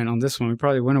long we went on this one. We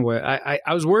probably went away.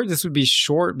 I was worried this would be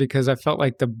short because I felt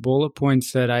like the bullet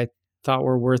points that I thought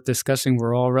were worth discussing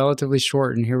were all relatively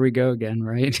short, and here we go again,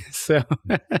 right? So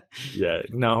yeah,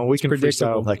 no, we can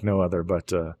freestyle like no other.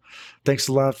 But thanks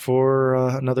a lot for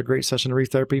another great session of Reef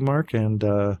Therapy, Mark, and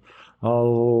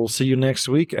I'll see you next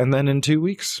week, and then in 2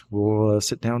 weeks we'll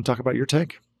sit down and talk about your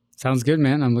tank. Sounds good,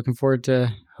 man. I'm looking forward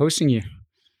to hosting you.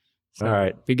 So, all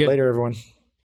right, be good. Later, everyone.